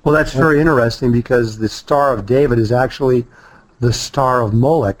 Well, that's very interesting because the Star of David is actually the Star of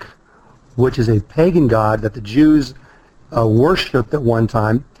Moloch, which is a pagan god that the Jews worshipped at one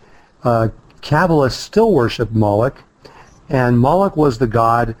time. Kabbalists still worship Moloch, and Moloch was the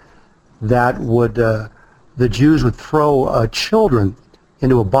god that would the Jews would throw children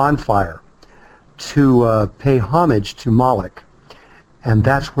into a bonfire to pay homage to Moloch, and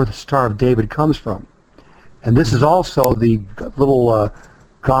that's where the Star of David comes from. And this is also the little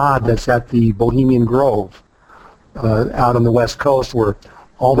god that's at the Bohemian Grove out on the West Coast, where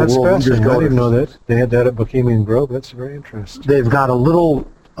all the world leaders go. I didn't know that they had that at Bohemian Grove. That's very interesting. They've got a little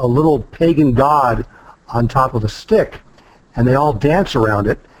pagan god on top of a stick, and they all dance around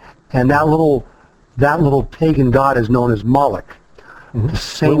it. And that little pagan god is known as Moloch. Mm-hmm. The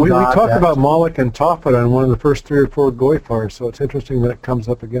same we god talked about Moloch and Tophet on one of the first 3 or 4 GoyFires, so it's interesting that it comes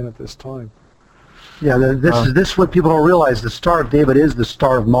up again at this time. Yeah, this is what people don't realize. The Star of David is the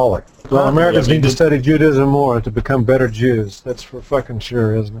Star of Moloch. Well, Americans need to study Judaism more to become better Jews. That's for fucking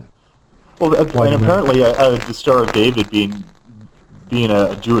sure, isn't it? Well, and apparently the Star of David being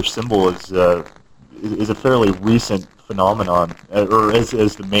a Jewish symbol is a fairly recent phenomenon, or as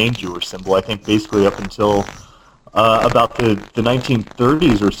the main Jewish symbol. I think basically up until about the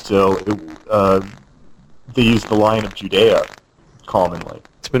 1930s or so, they used the Lion of Judea commonly.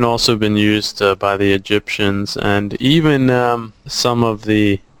 It's also been used by the Egyptians, and even some of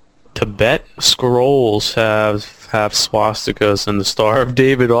the Tibet scrolls have swastikas and the Star of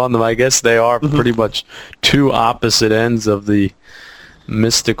David on them. I guess they are pretty much two opposite ends of the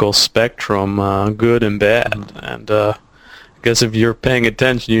mystical spectrum, good and bad. And I guess if you're paying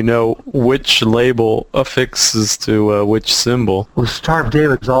attention, you know which label affixes to which symbol. Well, the Star of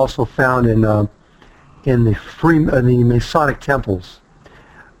David is also found in the Masonic temples.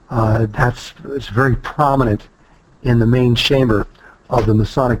 It's very prominent in the main chamber of the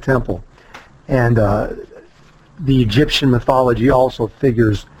Masonic temple, and the Egyptian mythology also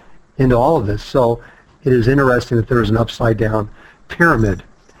figures into all of this. So it is interesting that there is an upside down pyramid.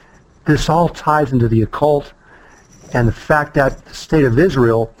 This all ties into the occult, and the fact that the state of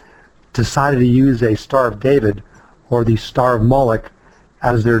Israel decided to use a Star of David or the Star of Moloch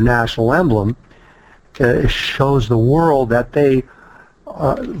as their national emblem shows the world that they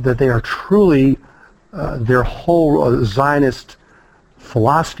are truly their whole Zionist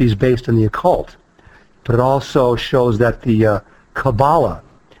philosophy is based in the occult. But it also shows that the Kabbalah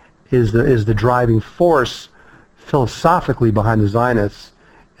is the driving force philosophically behind the Zionists.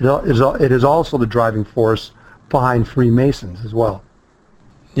 It is also the driving force behind Freemasons as well.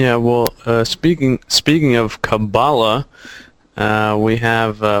 Yeah, well, speaking of Kabbalah, we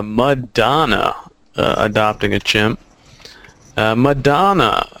have Mud-dona adopting a chimp.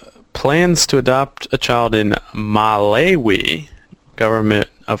 Mud-dona plans to adopt a child in Malawi, government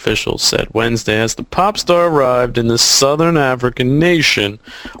officials said Wednesday, as the pop star arrived in the southern African nation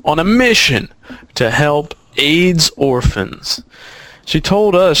on a mission to help AIDS orphans. She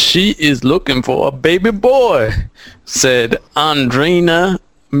told us she is looking for a baby boy, said Andrina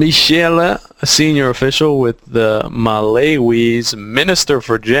Michela, a senior official with the Malawi's Minister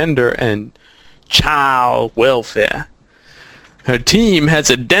for Gender and Child Welfare. Her team has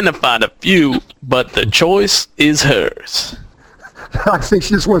identified a few, but the choice is hers. I think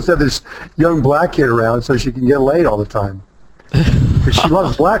she just wants to have this young black kid around so she can get laid all the time. Because she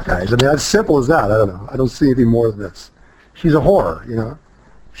loves black guys. I mean, as simple as that. I don't know. I don't see anything more than this. She's a whore, you know.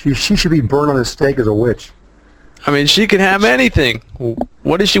 She should be burned on a stake as a witch. I mean, she could have anything.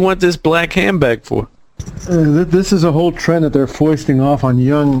 What does she want this black handbag for? This is a whole trend that they're foisting off on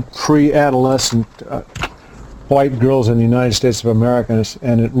young pre-adolescent white girls in the United States of America,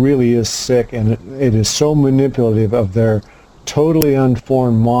 and it really is sick, and it is so manipulative of their totally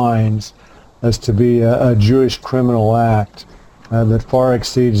unformed minds as to be a Jewish criminal act that far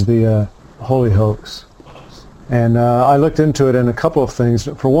exceeds the holy hoax. And I looked into it, and a couple of things.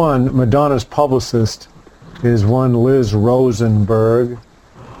 For one, Madonna's publicist is one Liz Rosenberg,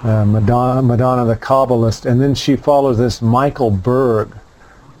 Madonna the Kabbalist, and then she follows this Michael Berg,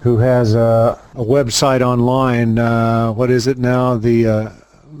 who has a website online. What is it now?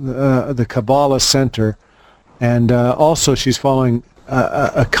 The Kabbalah Center, and also she's following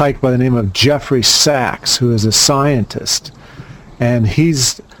a kike by the name of Jeffrey Sachs, who is a scientist, and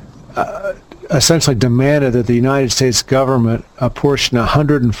he's essentially demanded that the United States government apportion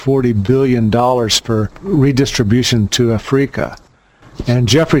 $140 billion for redistribution to Africa. And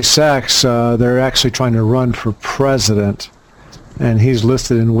Jeffrey Sachs, they're actually trying to run for president, and he's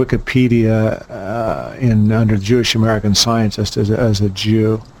listed in Wikipedia under Jewish American Scientist as a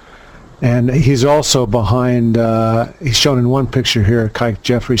Jew. And he's also behind, he's shown in one picture here, like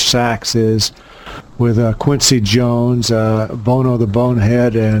Jeffrey Sachs is, with Quincy Jones, Bono the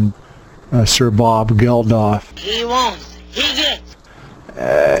Bonehead, and Sir Bob Geldof. He wants, he gets.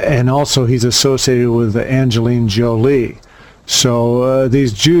 And also he's associated with Angelina Jolie. So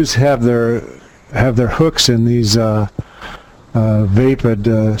these Jews have their hooks in these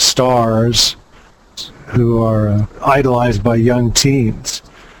vapid stars who are idolized by young teens.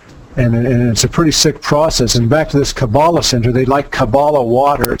 And it's a pretty sick process. And back to this Kabbalah Center, they like Kabbalah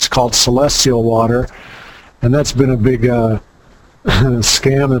water. It's called celestial water. And that's been a big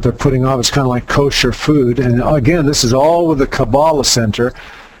scam that they're putting off. It's kind of like kosher food. And again, this is all with the Kabbalah Center.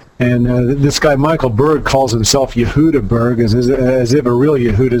 And this guy, Michael Berg, calls himself Yehuda Berg, as if a real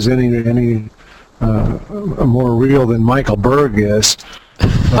Yehuda is any more real than Michael Berg is.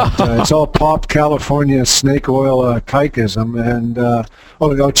 But it's all pop California snake oil kikeism.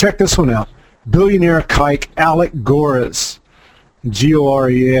 And check this one out. Billionaire kike Alec Gores,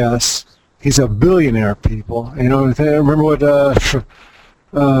 Gores. He's a billionaire, people. You know, remember what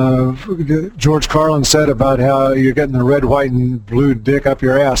George Carlin said about how you're getting the red, white, and blue dick up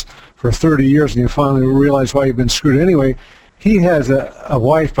your ass for 30 years, and you finally realize why you've been screwed. Anyway, he has a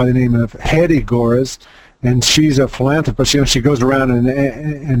wife by the name of Hedy Gores, and she's a philanthropist. You know, she goes around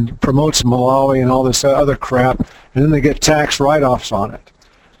and promotes Malawi and all this other crap, and then they get tax write-offs on it.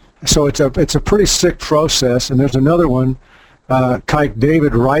 So it's a pretty sick process. And there's another one, kike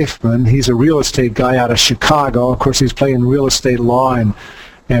David Reifman. He's a real estate guy out of Chicago. Of course, he's playing real estate law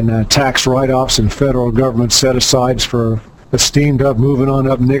and tax write-offs and federal government set-asides for the steamed up, moving on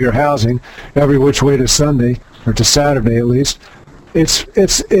up nigger housing every which way to Sunday, or to Saturday at least.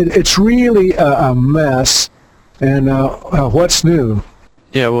 It's really a mess. And what's new?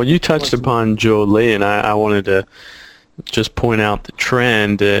 Yeah, well, you touched upon Jolie, and I wanted to just point out the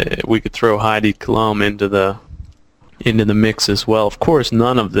trend. We could throw Heidi Klum into the mix as well. Of course,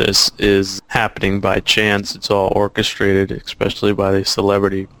 none of this is happening by chance. It's all orchestrated, especially by the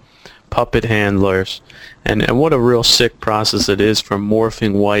celebrity puppet handlers. And what a real sick process it is for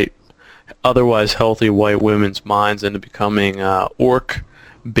morphing otherwise healthy white women's minds into becoming orc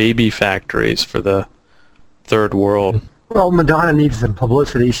baby factories for the third world. Well, Madonna needs the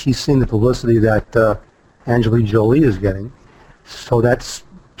publicity. She's seen the publicity that Angelina Jolie is getting. So that's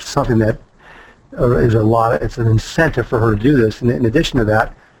something that is it's an incentive for her to do this. And in addition to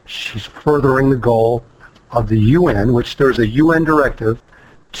that, she's furthering the goal of the UN, which there's a UN directive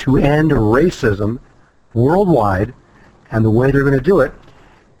to end racism worldwide, and the way they're going to do it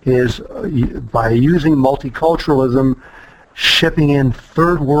is by using multiculturalism, shipping in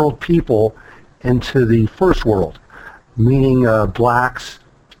third world people into the first world, meaning blacks,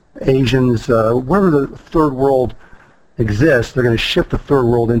 Asians, wherever the third world exists, they're going to ship the third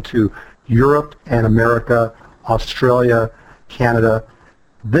world into Europe and America, Australia, Canada.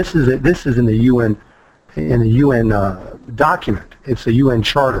 This is in the UN document. It's a UN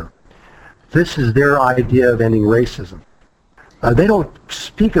charter. This is their idea of ending racism. They don't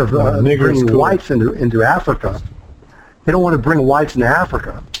speak of bringing whites into Africa. They don't want to bring whites into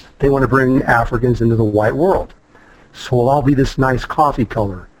Africa. They want to bring Africans into the white world. So we'll all be this nice coffee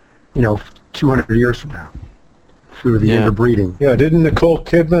color, 200 years from now, through the interbreeding. Yeah, didn't Nicole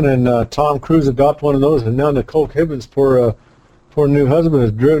Kidman and Tom Cruise adopt one of those? And now Nicole Kidman's poor new husband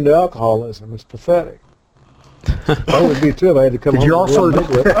is driven to alcoholism. It's pathetic. I would be too if I had to come home.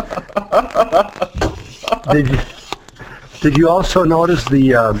 Did you also notice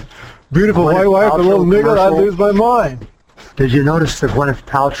the beautiful white wife and little nigger? I'd lose my mind. Did you notice the Gwyneth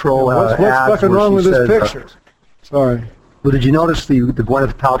Paltrow what's fucking wrong with this picture? Sorry. Well, did you notice the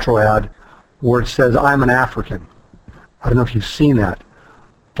Gwyneth Paltrow ad where it says, "I'm an African"? I don't know if you've seen that,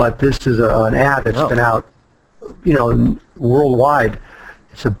 but this is an ad that's been out, worldwide.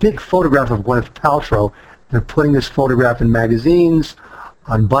 It's a big photograph of Gwyneth Paltrow. They're putting this photograph in magazines,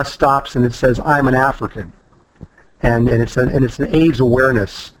 on bus stops, and it says, "I'm an African," and it's an AIDS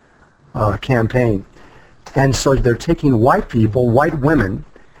awareness campaign. And so they're taking white people, white women,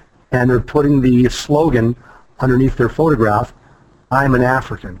 and they're putting the slogan underneath their photograph, "I'm an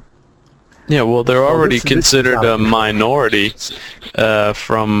African." Yeah, well, they're already considered a minority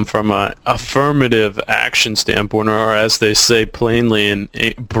from an affirmative action standpoint, or as they say plainly in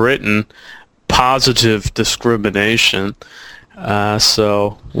Britain, positive discrimination.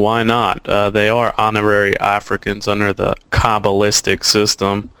 So why not? They are honorary Africans under the Kabbalistic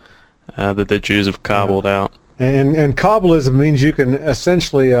system that the Jews have cobbled out. And Kabbalism means you can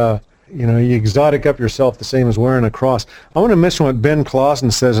essentially, you exotic up yourself the same as wearing a cross. I want to mention what Ben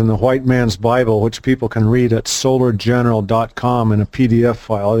Clausen says in the White Man's Bible, which people can read at solargeneral.com in a PDF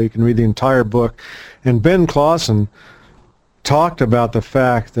file. You can read the entire book. And Ben Clausen talked about the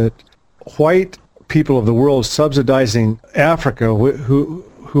fact that white people of the world subsidizing Africa who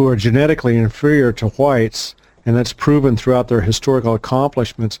are genetically inferior to whites, and that's proven throughout their historical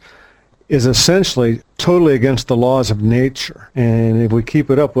accomplishments, is essentially totally against the laws of nature. And if we keep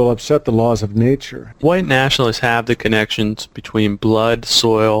it up, we'll upset the laws of nature. White nationalists have the connections between blood,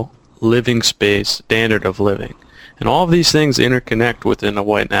 soil, living space, standard of living. And all of these things interconnect within a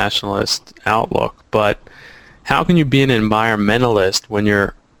white nationalist outlook. But how can you be an environmentalist when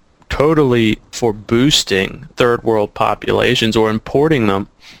you're totally for boosting third world populations or importing them?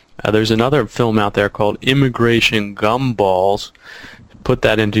 There's another film out there called Immigration Gumballs. Put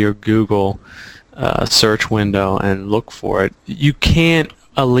that into your Google search window and look for it. You can't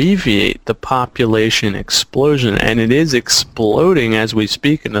alleviate the population explosion, and it is exploding as we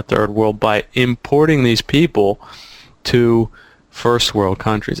speak in the third world by importing these people to first world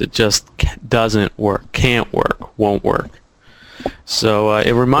countries. It just doesn't work, can't work, won't work. So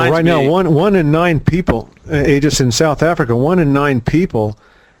it reminds me... Right now, one in 9 people, just in South Africa, 1 in 9 people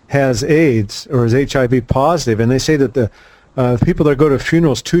has AIDS or is HIV positive, and they say that the people that go to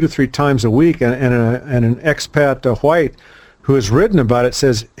funerals 2 to 3 times a week, and an expat white who has written about it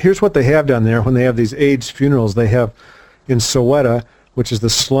says, here's what they have down there when they have these AIDS funerals. They have in Soweto, which is the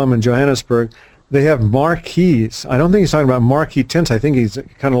slum in Johannesburg, they have marquees. I don't think he's talking about marquee tents. I think he's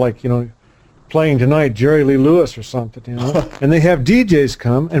kind of like, playing tonight, Jerry Lee Lewis or something, And they have DJs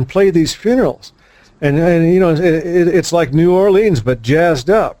come and play these funerals. And it's like New Orleans, but jazzed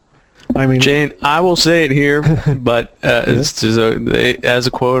up. I mean, Jane, I will say it here, but as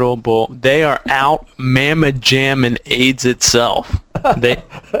a quotable, they are out mamma jamming AIDS itself.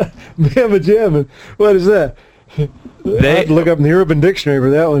 Mamma jamming? What is that? I have to look up in the Urban Dictionary for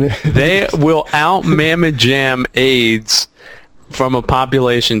that one. They will out mamma jam AIDS from a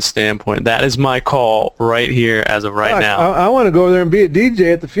population standpoint. That is my call right here as of right now. I want to go over there and be a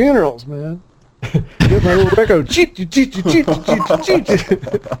DJ at the funerals, man. Get my little record.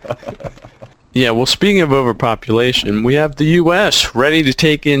 Yeah, well, speaking of overpopulation, we have the U.S. ready to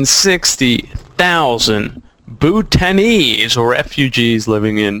take in 60,000 Bhutanese refugees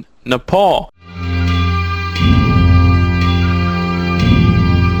living in Nepal.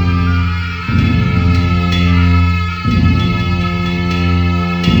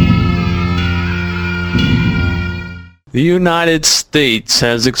 The United States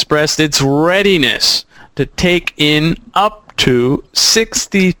has expressed its readiness to take in up to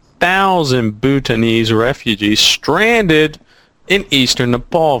 60,000 Bhutanese refugees stranded in eastern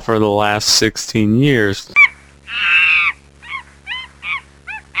Nepal for the last 16 years.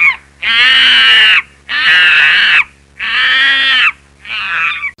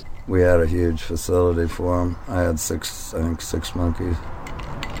 We had a huge facility for them. I had six monkeys.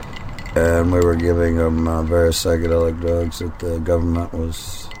 And we were giving them various psychedelic drugs that the government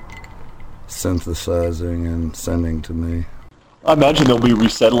was synthesizing and sending to me. I imagine they'll be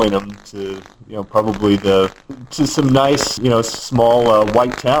resettling them to, probably to some nice, small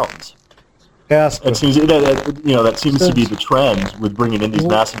white towns. Yes, that seems to be the trend with bringing in these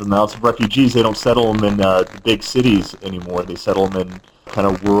massive amounts of refugees. They don't settle them in the big cities anymore. They settle them in kind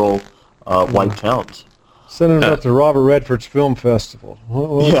of rural white towns. Sending them up to Robert Redford's Film Festival.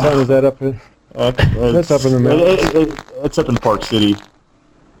 What town is that up in? That's up in the mountains. It's up in Park City.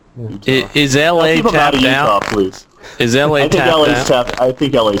 Is LA tapped out? Please. Is LA tapped out? I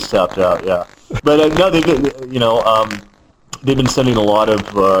think LA's tapped out. Yeah, but no, they've been sending a lot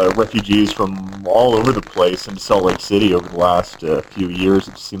of refugees from all over the place into Salt Lake City over the last few years.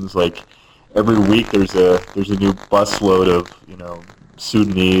 It seems like every week there's a new busload of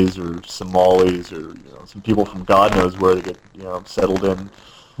Sudanese or Somalis or some people from God knows where to get settled in.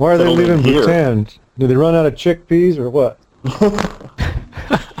 Why are they leaving Bhutan? Do they run out of chickpeas or what?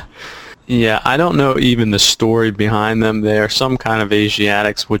 Yeah, I don't know even the story behind them. They are some kind of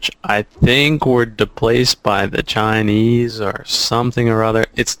Asiatics, which I think were displaced by the Chinese or something or other.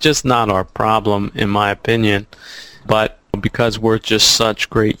 It's just not our problem, in my opinion. But because we're just such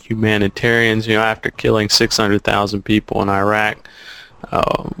great humanitarians, after killing 600,000 people in Iraq,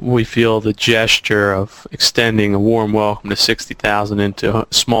 we feel the gesture of extending a warm welcome to 60,000 into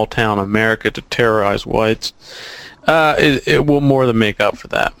small town America to terrorize whites. It will more than make up for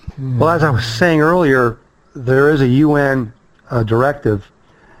that. Well, as I was saying earlier, there is a UN directive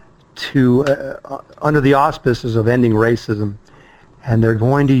to under the auspices of ending racism, and they're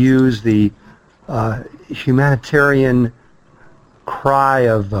going to use the humanitarian cry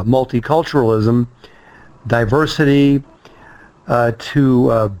of multiculturalism, diversity,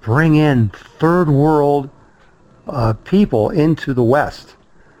 to bring in third world people into the West.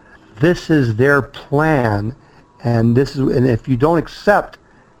 This is their plan, and if you don't accept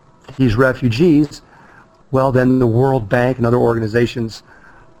these refugees, well, then the World Bank and other organizations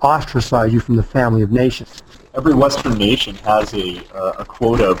ostracize you from the family of nations. Every Western nation has a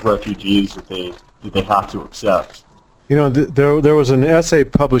quota of refugees that they have to accept. There was an essay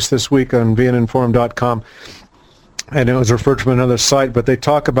published this week on beinginformed.com, and it was referred to another site, but they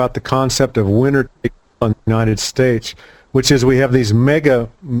talk about the concept of winner take all in the United States, which is we have these mega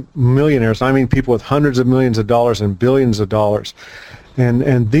millionaires, I mean people with hundreds of millions of dollars and billions of dollars,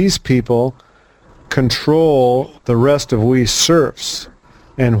 and these people control the rest of we serfs,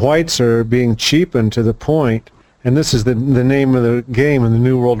 and whites are being cheapened to the point, and this is the name of the game in the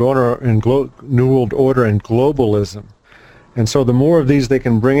New World Order and globalism. And so the more of these they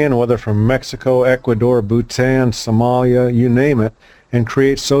can bring in, whether from Mexico, Ecuador, Bhutan, Somalia, you name it, and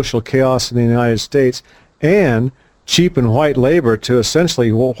create social chaos in the United States, and cheapen white labor to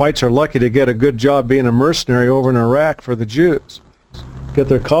essentially, whites are lucky to get a good job being a mercenary over in Iraq for the Jews, get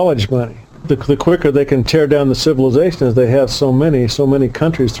their college money. The quicker they can tear down the civilization, as they have so many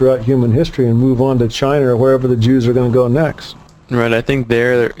countries throughout human history, and move on to China or wherever the Jews are going to go next. Right, I think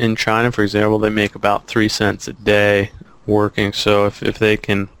there in China, for example, they make about 3 cents a day working, so if they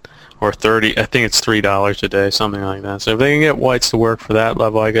can, or 30, I think it's $3 a day, something like that. So if they can get whites to work for that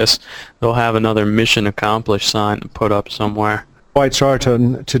level, I guess they'll have another mission accomplished sign to put up somewhere. Whites are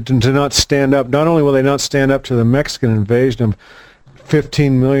to not stand up. Not only will they not stand up to the Mexican invasion of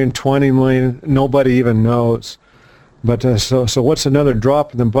 15 million, 20 million, nobody even knows. But so what's another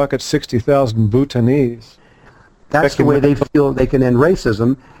drop in the bucket? 60,000 Bhutanese. That's the way they feel they can end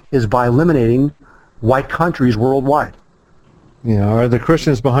racism, is by eliminating white countries worldwide. Are the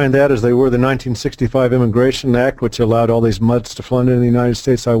Christians behind that as they were the 1965 Immigration Act, which allowed all these muds to flood into the United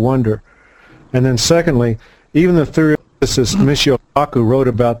States? I wonder. And then secondly, even the theorist Michio Kaku wrote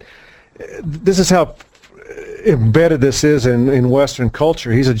about, this is how embedded this is in Western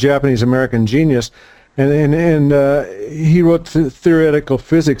culture. He's a Japanese-American genius, and he wrote theoretical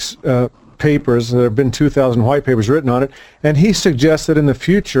physics papers. There have been 2,000 white papers written on it, and he suggests that in the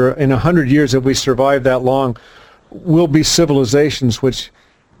future, in 100 years, if we survive that long, will be civilizations which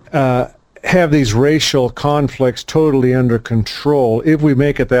have these racial conflicts totally under control, if we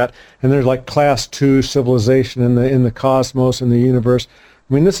make it that, and there's like class 2 civilization in the cosmos, in the universe.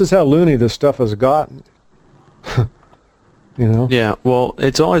 I mean, this is how loony this stuff has gotten. you know? Yeah, well,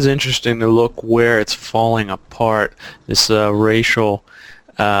 it's always interesting to look where it's falling apart, this racial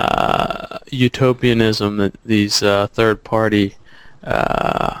utopianism that these third-party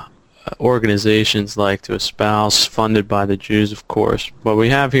organizations like to espouse, funded by the Jews, of course. But we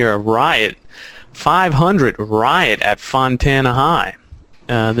have here a riot, 500 riot at Fontana High.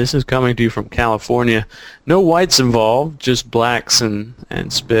 This is coming to you from California. No whites involved, just blacks and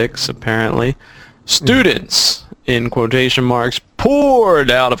spics, apparently. Students, in quotation marks, poured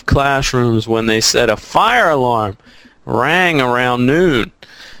out of classrooms when they said a fire alarm rang around noon.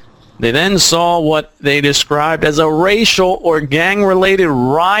 They then saw what they described as a racial or gang-related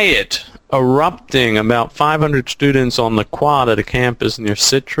riot erupting. About 500 students on the quad at a campus near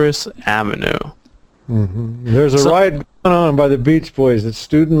Citrus Avenue. Mm-hmm. There's a riot going on by the Beach Boys. It's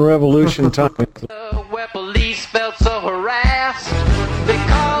student revolution time. Where police felt so harassed, they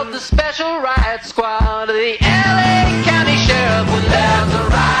called the special riot squad of the LA County Sheriff when there's a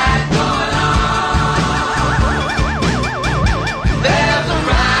riot going on. There's a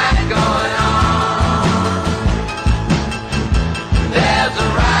riot going on. There's a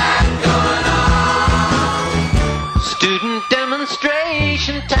riot going on. Student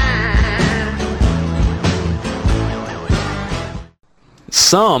demonstration time.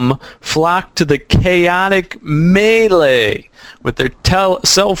 Some flocked to the chaotic melee with their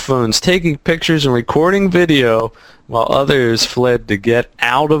cell phones, taking pictures and recording video, while others fled to get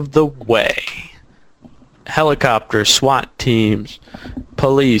out of the way. Helicopters, SWAT teams,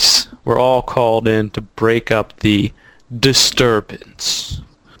 police were all called in to break up the disturbance.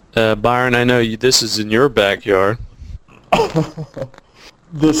 Byron, I know this is in your backyard.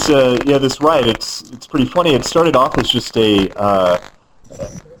 This riot. It's pretty funny. It started off as just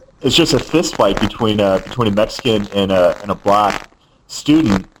a fist fight between a Mexican and a black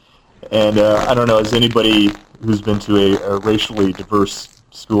student, and I don't know, as anybody who's been to a racially diverse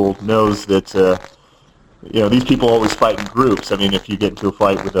school knows that these people always fight in groups. I mean, if you get into a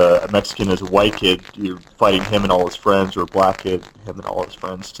fight with a Mexican as a white kid, you're fighting him and all his friends, or a black kid, him and all his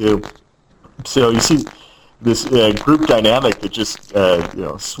friends too. So you see this group dynamic that just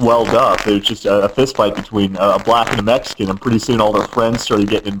swelled up. It was just a fist fight between a black and a Mexican, and pretty soon all their friends started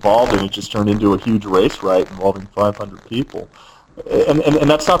getting involved, and it just turned into a huge race riot involving 500 people. And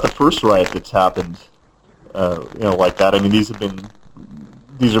that's not the first riot that's happened, like that. I mean, these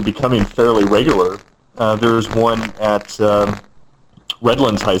are becoming fairly regular. There's one at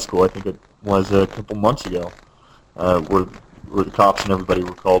Redlands High School, I think it was a couple months ago, where the cops and everybody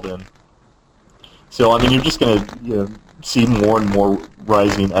were called in. So, I mean, you're just going to see more and more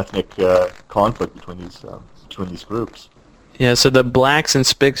rising ethnic conflict between these groups. Yeah. So the blacks and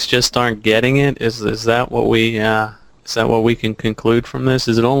spics just aren't getting it. Is that what we can conclude from this?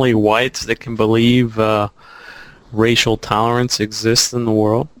 Is it only whites that can believe racial tolerance exists in the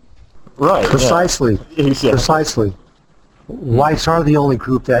world? Right. Precisely. Yeah. Exactly. Precisely. Whites are the only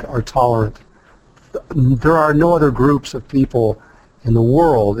group that are tolerant. There are no other groups of people in the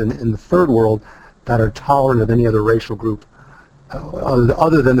world, in the third world, that are tolerant of any other racial group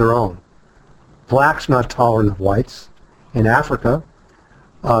other than their own. Blacks not tolerant of whites. In Africa,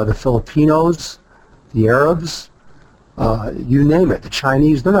 the Filipinos, the Arabs, you name it, the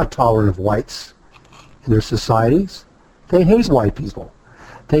Chinese, they're not tolerant of whites in their societies. They hate white people.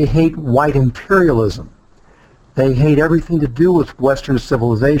 They hate white imperialism. They hate everything to do with Western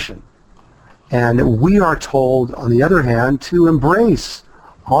civilization. And we are told, on the other hand, to embrace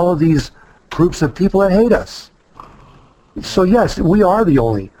all of these groups of people that hate us. So yes, we are the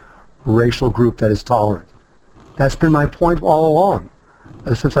only racial group that is tolerant. That's been my point all along,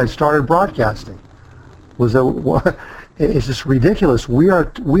 since I started broadcasting. Was that it's just ridiculous. We are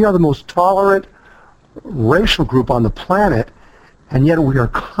the most tolerant racial group on the planet, and yet we are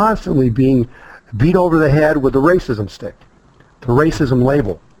constantly being beat over the head with the racism stick, the racism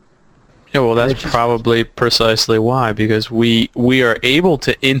label. Yeah, well, that's probably precisely why, because we are able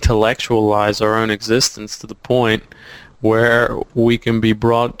to intellectualize our own existence to the point where we can be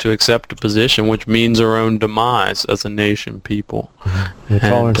brought to accept a position which means our own demise as a nation, people. Mm-hmm.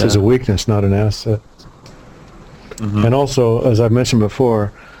 Tolerance is a weakness, not an asset. Mm-hmm. And also, as I mentioned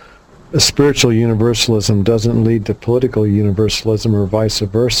before, spiritual universalism doesn't lead to political universalism or vice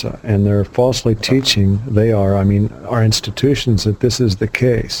versa, and they're falsely teaching, our institutions, that this is the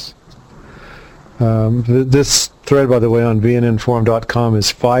case. This thread, by the way, on vninform.com is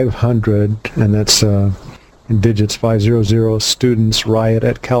 500, and that's in digits 500, students riot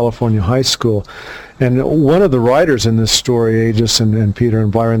at California high school. And one of the writers in this story, Aegis and Peter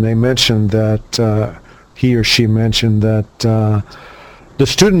and Byron, they mentioned that, he or she mentioned that the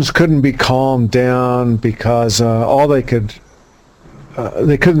students couldn't be calmed down because they couldn't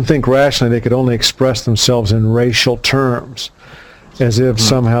think rationally. They could only express themselves in racial terms, as if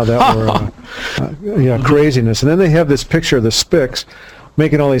somehow that were craziness. And then they have this picture of the Spics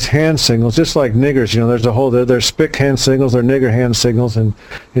making all these hand signals, just like niggers. There's Spic hand signals, they're nigger hand signals, and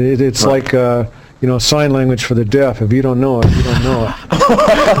it's like sign language for the deaf. If you don't know it, you don't know it. And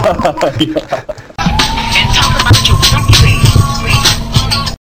talk about your country.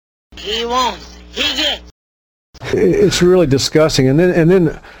 He wants. He gets. It's really disgusting. And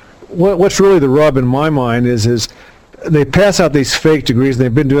then what's really the rub in my mind is they pass out these fake degrees.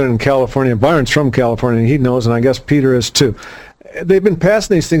 They've been doing it in California. Byron's from California, and he knows, and I guess Peter is too. They've been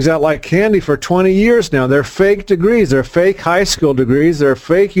passing these things out like candy for 20 years now. They're fake degrees. They're fake high school degrees. They're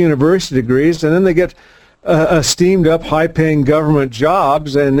fake university degrees. And then they get steamed up, high-paying government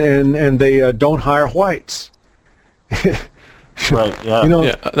jobs, and they don't hire whites. Right,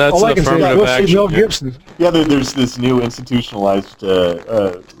 yeah. That's all I an can say is affirmative go see action. Mel Gibson. Yeah, there's this new institutionalized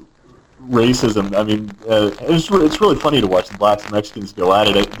racism. I mean, it's really funny to watch the blacks and Mexicans go at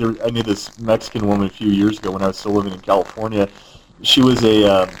it. I knew this Mexican woman a few years ago when I was still living in California. She was she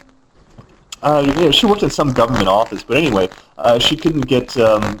worked in some government office, but anyway, she couldn't get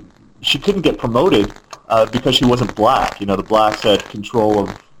promoted because she wasn't black. The blacks had control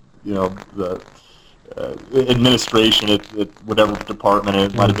of the administration at whatever department.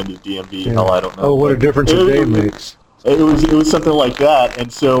 It might have been the DMV. Hell, I don't know. Oh, what a difference a day makes. It was something like that,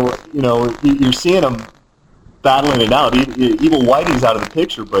 and so you're seeing them battling it out. Evil Whiting's out of the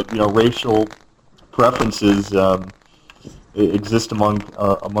picture, but racial preferences exist among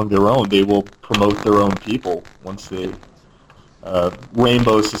their own. They will promote their own people once they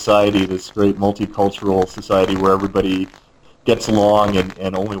rainbow society, this great multicultural society where everybody gets along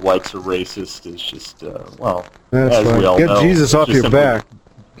and only whites are racist is just That's as right. we all Get know. Jesus off your back.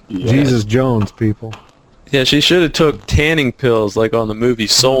 Yeah. Jesus Jones, people. Yeah, she should have took tanning pills like on the movie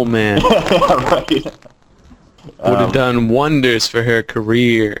Soul Man. Right. Would have done wonders for her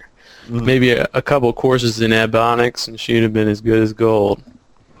career. Maybe a couple courses in ebonics, and she'd have been as good as gold.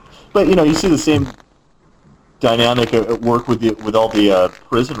 But you see the same dynamic at work with all the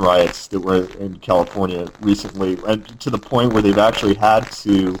prison riots that were in California recently, and to the point where they've actually had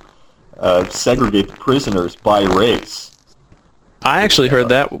to segregate the prisoners by race. I actually heard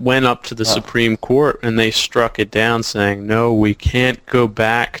that went up to the Supreme Court, and they struck it down, saying, no, we can't go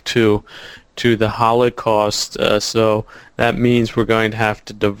back to the Holocaust, so that means we're going to have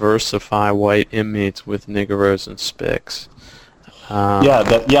to diversify white inmates with Negroes and Spics.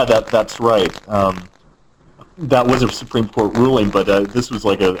 That's right. That was a Supreme Court ruling, but this was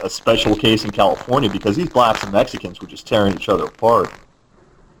like a special case in California because these blacks and Mexicans were just tearing each other apart.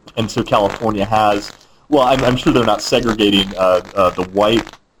 And so California has... Well, I'm sure they're not segregating the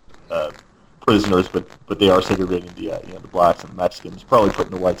white prisoners, but they are segregating the blacks and the Mexicans. Probably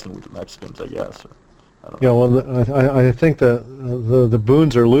putting the whites in with the Mexicans, I guess. I don't know. Well, I think the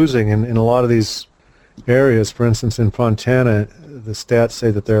boons are losing in a lot of these areas. For instance, in Fontana, the stats say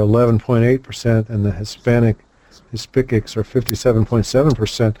that they're 11.8%, and the Hispanics are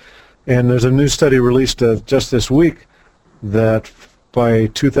 57.7%. And there's a new study released just this week that by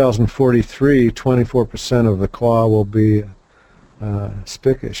 2043, 24% of the Kwa will be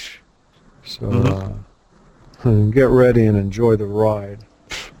Spickish. So get ready and enjoy the ride.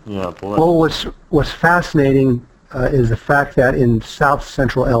 Yeah, boy. Well, what's fascinating is the fact that in South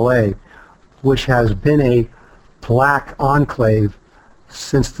Central LA, which has been a black enclave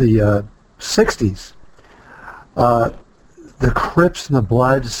since the 60s, the Crips and the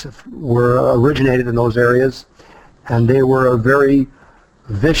Bloods were originated in those areas, and they were a very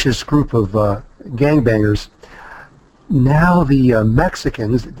vicious group of gangbangers. Now the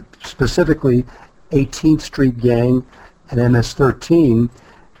Mexicans, specifically 18th Street Gang and MS-13,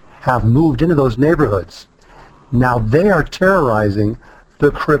 have moved into those neighborhoods. Now they are terrorizing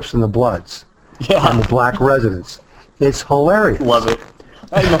the Crips and the Bloods and the black residents. It's hilarious. Love it.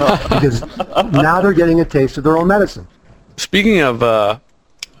 I know. Because now they're getting a taste of their own medicine. Speaking of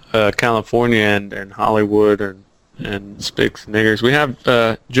California and Hollywood and Spics and niggers, we have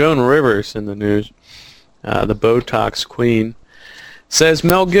Joan Rivers in the news, the Botox queen, says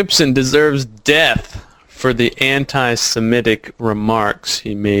Mel Gibson deserves death for the anti-Semitic remarks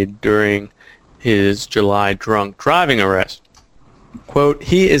he made during his July drunk driving arrest. Quote,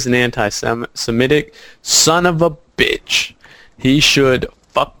 he is an anti-Semitic son of a bitch. He should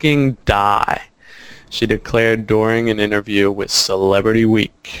fucking die, she declared during an interview with Celebrity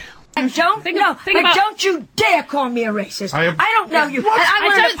Week. Don't you dare call me a racist. I don't know you. I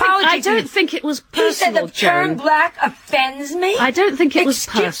want an apology. I don't think it was personal, You said the term black offends me? I don't think it was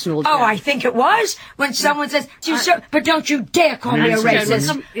personal, Joan. Oh, I think it was. When someone says, but don't you dare call me a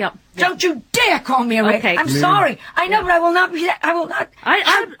racist. Don't you dare call me a racist. Okay. I'm sorry. I know, but I will not be that. I will not.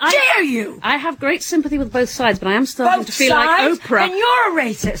 How dare you? I have great sympathy with both sides, but I am starting to feel like Oprah. And you're a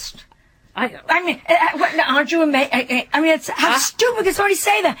racist. I mean, aren't you amazed? I mean, how stupid can somebody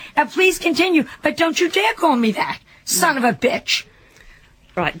say that? Now, please continue, but don't you dare call me that, son of a bitch.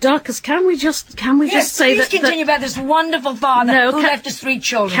 Right, Darkus, can we just say that... Please continue about this wonderful father who left his 3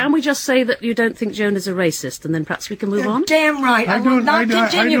 children. Can we just say that you don't think Joan is a racist, and then perhaps we can move on? Damn right. I will not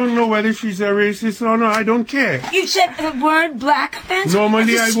continue. I don't know whether she's a racist or not. I don't care. You said the word black offense?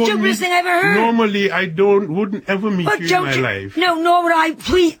 Normally, That's the stupidest thing I've ever heard. Normally, I wouldn't ever meet you in my life. No, nor would I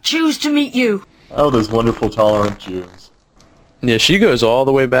choose to meet you. Oh, those wonderful, tolerant Jews. Yeah, she goes all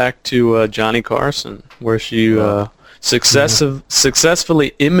the way back to Johnny Carson, where she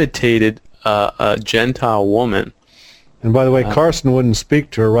successfully imitated a Gentile woman. And by the way, Carson wouldn't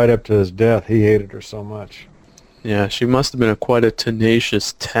speak to her right up to his death. He hated her so much. Yeah, she must have been quite a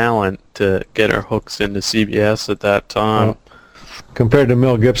tenacious talent to get her hooks into CBS at that time. Well, compared to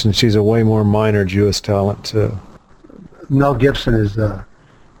Mel Gibson, she's a way more minor Jewish talent, too. Mel Gibson has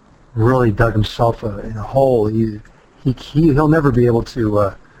really dug himself in a hole. He'll never be able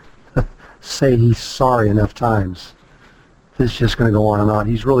to say he's sorry enough times. It's just going to go on and on.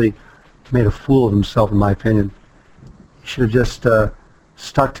 He's really made a fool of himself, in my opinion. He should have just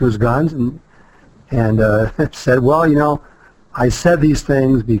stuck to his guns and said, well, you know, I said these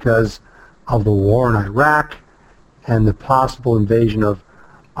things because of the war in Iraq and the possible invasion of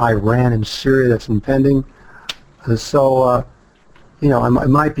Iran and Syria that's impending. So, you know, it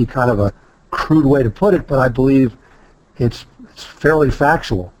might be kind of a crude way to put it, but I believe it's fairly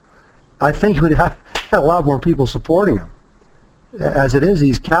factual. I think he would have had a lot more people supporting him. As it is,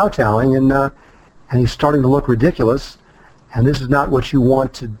 he's kowtowing, and he's starting to look ridiculous. And this is not what you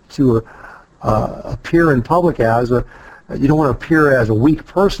want to appear in public as. You don't want to appear as a weak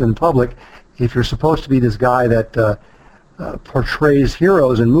person in public if you're supposed to be this guy that portrays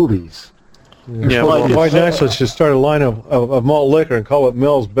heroes in movies. Yeah, well, quite nice. Let's just start a line of malt liquor and call it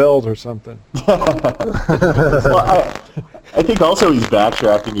Mel's Bells or something. Well, I think also he's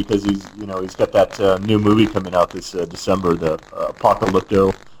backtracking because he's got that new movie coming out this December, the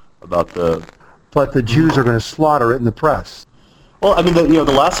Apocalypto, about the. But the Jews are going to slaughter it in the press. Well, I mean, the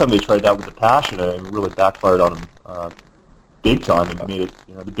last time they tried that with The Passion, it really backfired on him big time and made it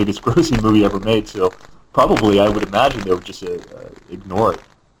the biggest grossing movie ever made. So probably, I would imagine they would just ignore it.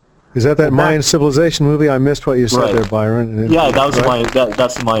 Is that Mayan Civilization movie? I missed what you said there, Byron. Yeah, that was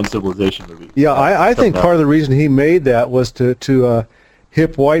that's the Mayan Civilization movie. Yeah, I think part of the reason he made that was to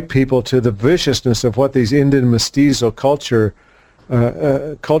hip white people to the viciousness of what these Indian mestizo cultures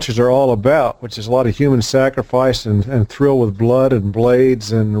are all about, which is a lot of human sacrifice and thrill with blood and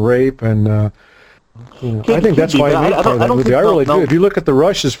blades and rape and. I think that's why he made part of that movie. I really do. If you look at the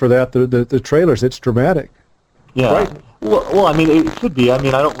rushes for that, the trailers, it's dramatic. Yeah. Right? Well, I mean, it could be. I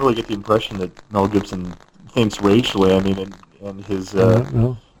mean, I don't really get the impression that Mel Gibson thinks racially. I mean, and his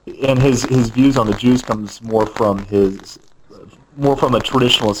views on the Jews comes more from a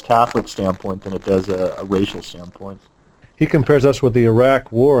traditionalist Catholic standpoint than it does a racial standpoint. He compares us with the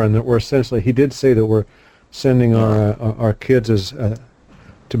Iraq War, and that we're essentially. He did say that we're sending our kids as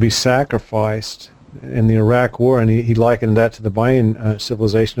to be sacrificed in the Iraq War, and he likened that to the Mayan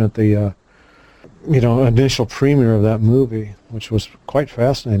civilization at the. Initial premiere of that movie, which was quite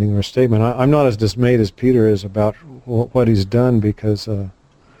fascinating, her statement. I'm not as dismayed as Peter is about what he's done because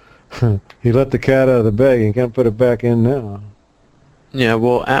he let the cat out of the bag and can't put it back in now. Yeah,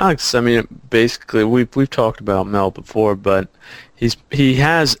 well, Alex, I mean, basically, we've talked about Mel before, but he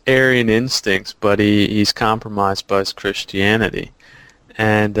has Aryan instincts, but he's compromised by his Christianity,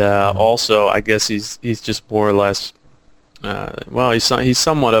 and also, I guess he's just more or less. He's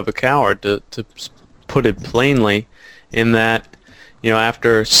somewhat of a coward, to put it plainly, in that,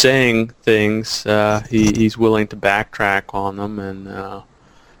 after saying things, he's willing to backtrack on them and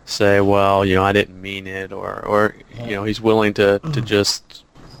say, well, I didn't mean it, or he's willing to just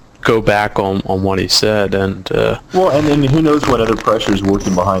go back on what he said, and well, and then who knows what other pressures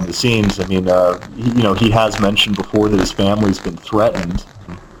working behind the scenes. I mean, he has mentioned before that his family's been threatened.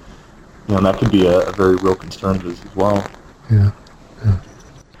 And that could be a very real concern of his as well. Yeah.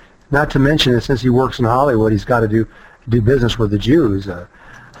 Not to mention that since he works in Hollywood, he's got to do business with the Jews.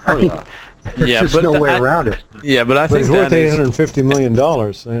 There's just no way around it. Yeah, but I But think it's worth that is $850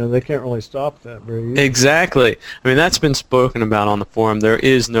 million. They can't really stop that very easily. exactly. I mean, that's been spoken about on the forum. There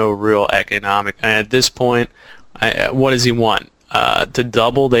is no real economic. At this point, what does he want? To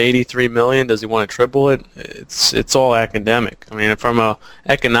double the 83 million? Does he want to triple it? It's all academic. I mean, from a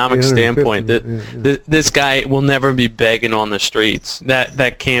economic standpoint, this guy will never be begging on the streets.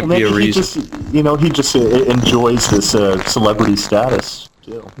 That can't be a reason. He just enjoys this celebrity status.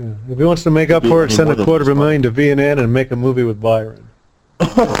 Too. Yeah. If he wants to make up for it, send $250,000 to Vietnam and make a movie with Byron.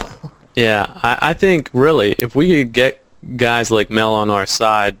 Yeah, I think really, if we could get guys like Mel on our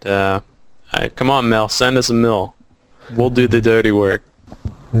side, come on, Mel, send us a mill. We'll do the dirty work.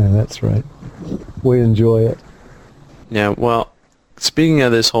 Yeah, that's right. We enjoy it. Yeah, well, speaking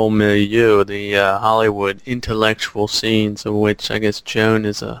of this whole milieu, the Hollywood intellectual scenes, of which I guess Joan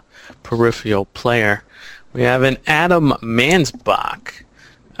is a peripheral player, we have an Adam Mansbach,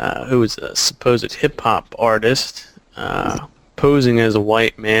 who is a supposed hip-hop artist, posing as a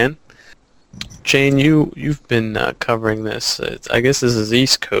white man. Jane, you've been covering this. I guess this is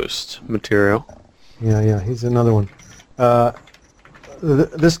East Coast material. Yeah, he's another one.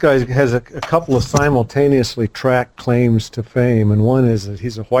 This guy has a couple of simultaneously tracked claims to fame, and one is that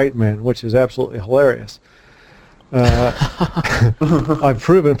he's a white man, which is absolutely hilarious. I've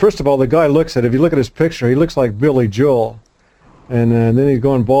proven, first of all, the guy looks at, if you look at his picture, he looks like Billy Joel, and then he's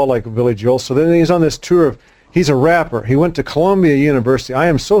going bald like Billy Joel. So then he's on this tour of, he's a rapper. He went to Columbia University. I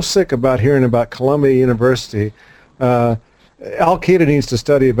am so sick about hearing about Columbia University. Al-Qaeda needs to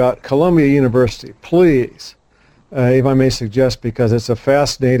study about Columbia University, please, if I may suggest, because it's a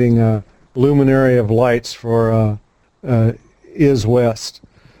fascinating luminary of lights for Is West.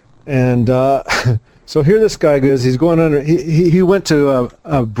 And so here this guy goes, he's going under, he went to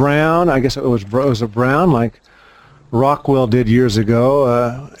Brown, I guess it was a Brown, like Rockwell did years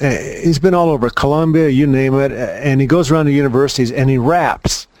ago. He's been all over Columbia, you name it, and he goes around the universities and he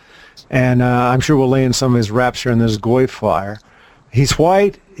raps. And I'm sure we'll lay in some of his raps here in this GoyFire. He's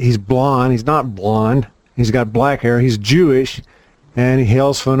white, he's blonde, he's not blonde, he's got black hair, he's Jewish, and he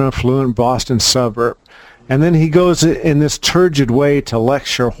hails from an affluent Boston suburb. And then he goes in this turgid way to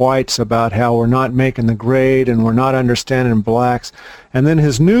lecture whites about how we're not making the grade and we're not understanding blacks. And then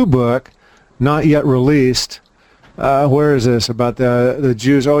his new book, not yet released, where is this, about the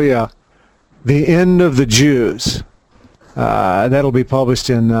Jews? Oh, yeah, The End of the Jews. That'll be published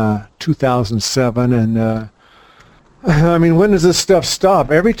in 2007. And, I mean, when does this stuff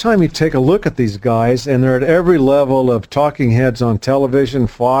stop? Every time you take a look at these guys, and they're at every level of talking heads on television,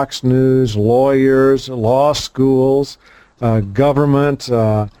 Fox News, lawyers, law schools, government,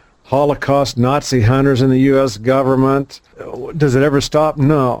 Holocaust, Nazi hunters in the U.S. government. Does it ever stop?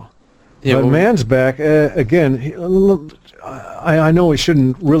 No. Yeah, but Mansbach, again, I know we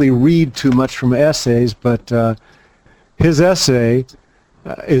shouldn't really read too much from essays, but his essay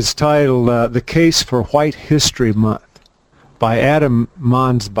is titled The Case for White History Month by Adam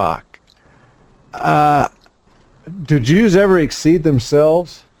Mansbach. Do Jews ever exceed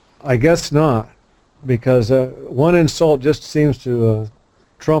themselves? I guess not, because one insult just seems to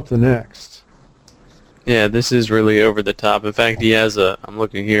trump the next. Yeah, this is really over the top. In fact, he has I'm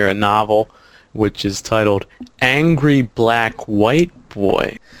looking here, a novel which is titled Angry Black White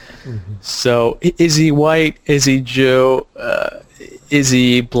Boy. Mm-hmm. So, is he white? Is he Jew? Is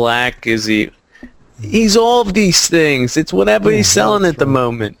he black? Is he... He's all of these things. It's whatever he's selling at the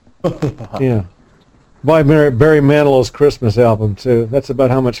moment. Yeah. Buy Barry Manilow's Christmas album, too. That's about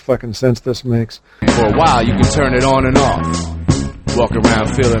how much fucking sense this makes. For a while, you can turn it on and off. Walk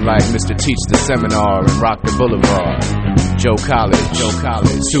around feeling like Mr. Teach the Seminar and rock the boulevard. Joe College,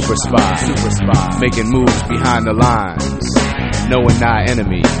 super spy, making moves behind the lines, knowing thy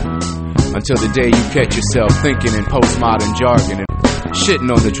enemy. Until the day you catch yourself thinking in postmodern jargon and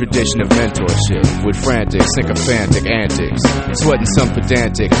shitting on the tradition of mentorship with frantic, sycophantic antics, sweating some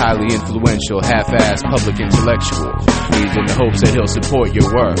pedantic, highly influential, half-assed public intellectual, needs in the hopes that he'll support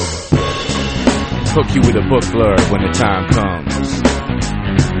your work. Hook you with a book blurb when the time comes.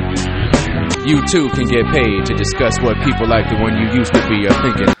 You too can get paid to discuss what people like the one you used to be are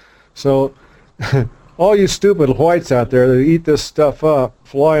thinking. So, all you stupid whites out there that eat this stuff up,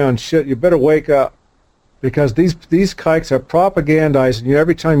 fly on shit, you better wake up. Because these kikes are propagandizing you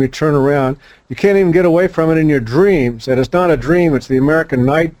every time you turn around. You can't even get away from it in your dreams. And it's not a dream, it's the American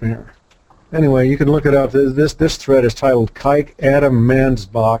nightmare. Anyway, you can look it up. This thread is titled Kike Adam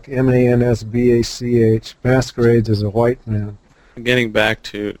Mansbach, Mansbach, masquerades as a white man. Getting back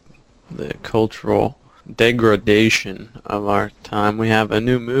to the cultural degradation of our time, we have a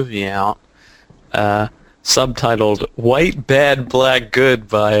new movie out subtitled White Bad Black Good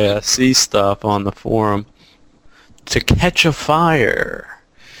by C Stuff on the forum. To Catch a Fire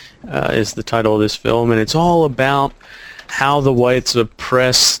is the title of this film, and it's all about how the whites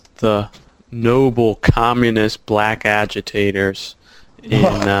oppressed the noble communist black agitators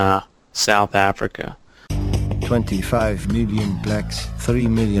in South Africa. 25 million blacks, 3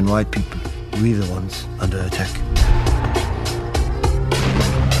 million white people. We're the ones under attack.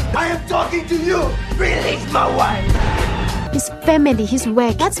 I am talking to you! Release my wife! His family, his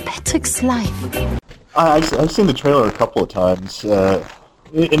work, that's Patrick's life. I've seen the trailer a couple of times in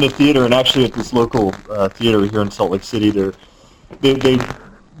the theater, and actually at this local theater here in Salt Lake City. They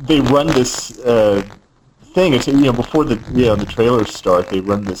run this thing. It's before the trailers start. They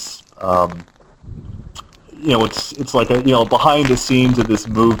run this. It's like a behind the scenes of this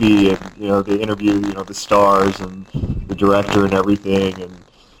movie, and they interview the stars and the director and everything, and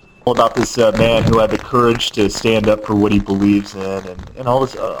all about this man who had the courage to stand up for what he believes in, and all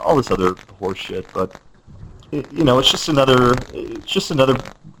this other horse shit. But it's just another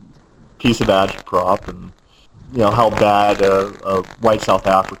piece of agitprop, and how bad white South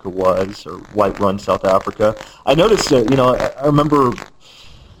Africa was, or white-run South Africa. I noticed I remember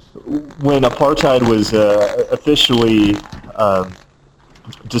when apartheid was officially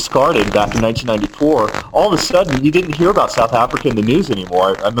discarded back in 1994, all of a sudden you didn't hear about South Africa in the news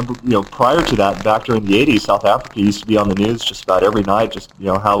anymore. I remember, prior to that, back during the 80s, South Africa used to be on the news just about every night, just,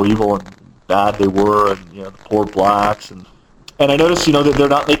 how evil and bad they were, and, the poor blacks. And I noticed, that they're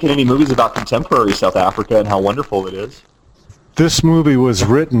not making any movies about contemporary South Africa and how wonderful it is. This movie was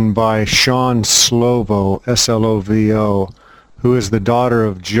written by Sean Slovo, S-L-O-V-O, who is the daughter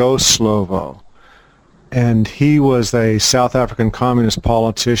of Joe Slovo. And he was a South African communist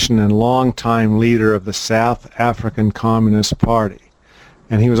politician and longtime leader of the South African Communist Party.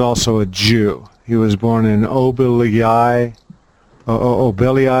 And he was also a Jew. He was born in Obeliai,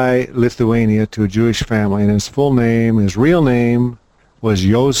 Lithuania, to a Jewish family. And his real name, was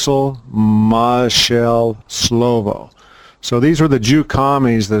Yosel Mashel Slovo. So these were the Jew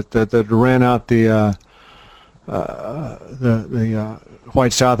commies that ran out the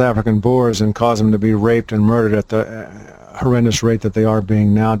white South African Boers and caused them to be raped and murdered at the horrendous rate that they are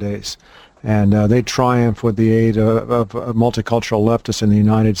being nowadays. And they triumphed with the aid of multicultural leftists in the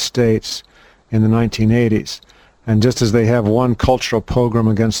United States in the 1980s. And just as they have one cultural pogrom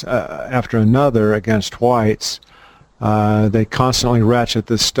against after another against whites, they constantly ratchet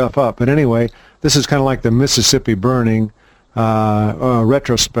this stuff up. But anyway, this is kind of like the Mississippi burning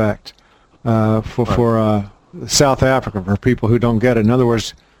retrospect for South Africa, for people who don't get it. In other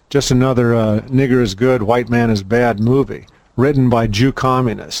words, just another nigger is good, white man is bad movie, written by Jew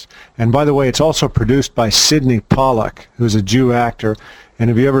communists. And by the way, it's also produced by Sidney Pollack, who's a Jew actor. And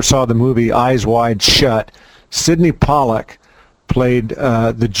if you ever saw the movie Eyes Wide Shut, Sidney Pollack played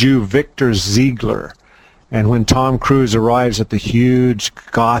the Jew Victor Ziegler. And when Tom Cruise arrives at the huge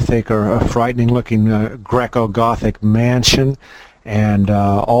Gothic or frightening-looking Greco-Gothic mansion, and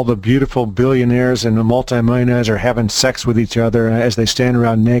all the beautiful billionaires and the multimillionaires are having sex with each other as they stand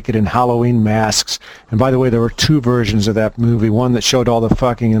around naked in Halloween masks. And by the way, there were two versions of that movie, one that showed all the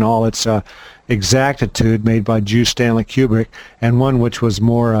fucking and all its exactitude, made by Jew Stanley Kubrick, and one which was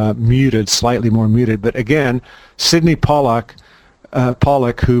more muted, slightly more muted. But again, Sidney Pollack,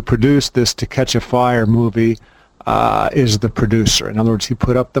 who produced this To Catch a Fire movie, is the producer. In other words, he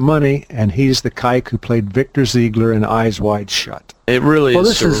put up the money, and he's the kike who played Victor Ziegler in Eyes Wide Shut. It really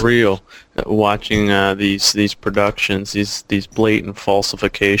is surreal watching these productions, these blatant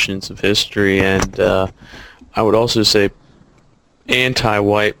falsifications of history, and I would also say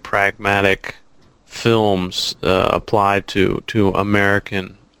anti-white pragmatic films applied to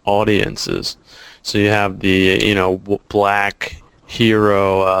American audiences. So you have the black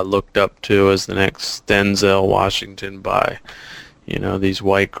hero looked up to as the next Denzel Washington by these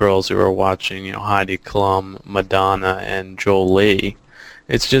white girls who are watching Heidi Klum, Madonna, and Jolie.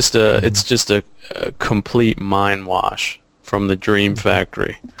 It's just a complete mind wash from the Dream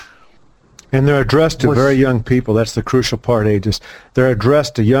Factory. And they're addressed to very young people. That's the crucial part, ages. They're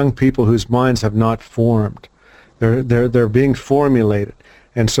addressed to young people whose minds have not formed. They're being formulated,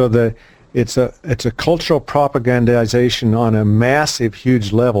 and so it's a cultural propagandization on a massive,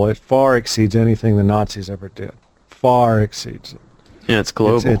 huge level. It far exceeds anything the Nazis ever did. Far exceeds it. Yeah, it's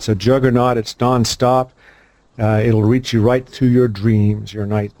global. It's a juggernaut. It's nonstop. It'll reach you right to your dreams, your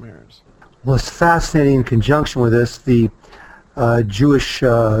nightmares. Well, it's fascinating in conjunction with this, the Jewish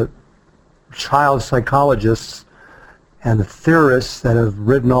child psychologists and the theorists that have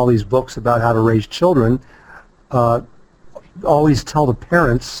written all these books about how to raise children always tell the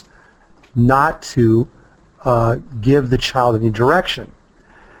parents not to give the child any direction,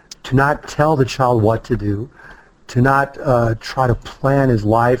 to not tell the child what to do, to not try to plan his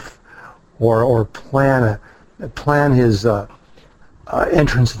life or plan his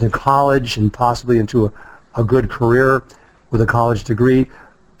entrance into college and possibly into a good career with a college degree.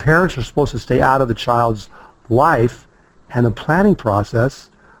 Parents are supposed to stay out of the child's life and the planning process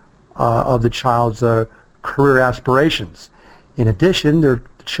of the child's career aspirations. In addition,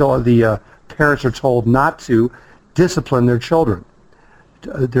 the parents are told not to discipline their children.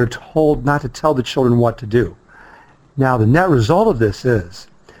 They're told not to tell the children what to do. Now, the net result of this is,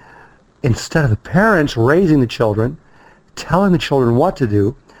 instead of the parents raising the children, telling the children what to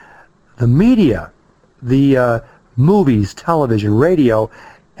do, the media, the movies, television, radio,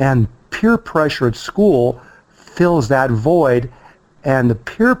 and peer pressure at school fills that void, and the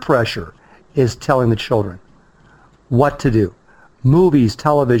peer pressure is telling the children what to do. Movies,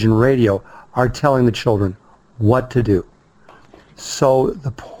 television, radio are telling the children what to do. So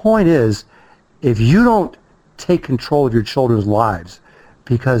the point is, if you don't take control of your children's lives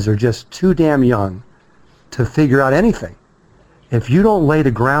because they're just too damn young to figure out anything, if you don't lay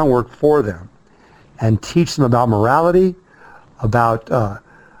the groundwork for them and teach them about morality, about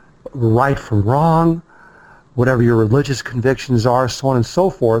right from wrong, whatever your religious convictions are, so on and so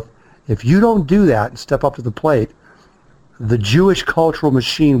forth, if you don't do that and step up to the plate, the Jewish cultural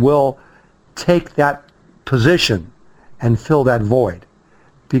machine will take that position and fill that void.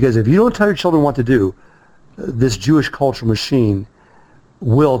 Because if you don't tell your children what to do, this Jewish cultural machine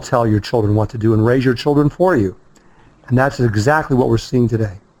will tell your children what to do and raise your children for you. And that's exactly what we're seeing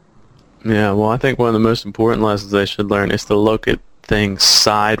today. Yeah, well, I think one of the most important lessons they should learn is to look at things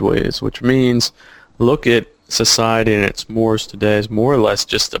sideways, which means look at society and its mores today as more or less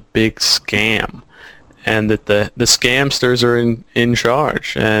just a big scam, and that the scamsters are in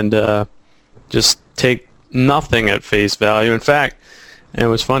charge, and just take nothing at face value. In fact, and it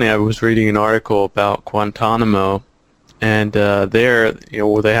was funny, I was reading an article about Guantanamo, and there,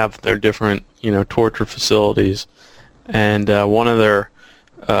 where they have their different, torture facilities, and one of their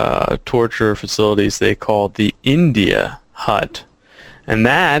torture facilities they call the India hut, and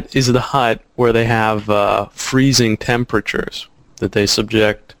that is the hut where they have freezing temperatures that they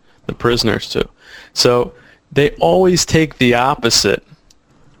subject the prisoners to. So they always take the opposite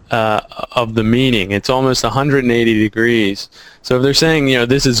of the meaning. It's almost 180 degrees. So if they're saying,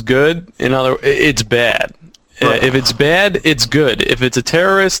 this is good, it's bad. If it's bad, it's good. If it's a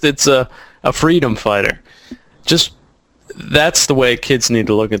terrorist, it's a freedom fighter. Just that's the way kids need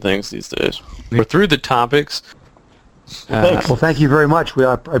to look at things these days. We're through the topics. Well, thank you very much.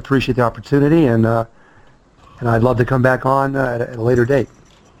 I appreciate the opportunity, and I'd love to come back on at a later date.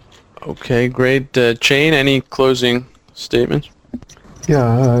 Okay, great. Shane, any closing statements?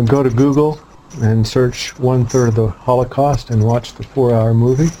 Yeah, go to Google and search 1/3 of the Holocaust and watch the 4-hour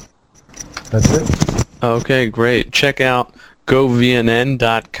movie. That's it. Okay, great. Check out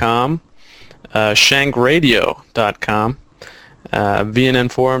govnn.com, shankradio.com,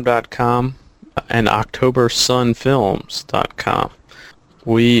 vnnforum.com, and octobersunfilms.com.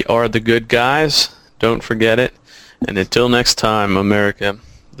 We are the good guys. Don't forget it. And until next time, America,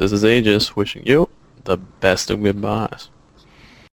 this is Aegis wishing you the best of goodbyes.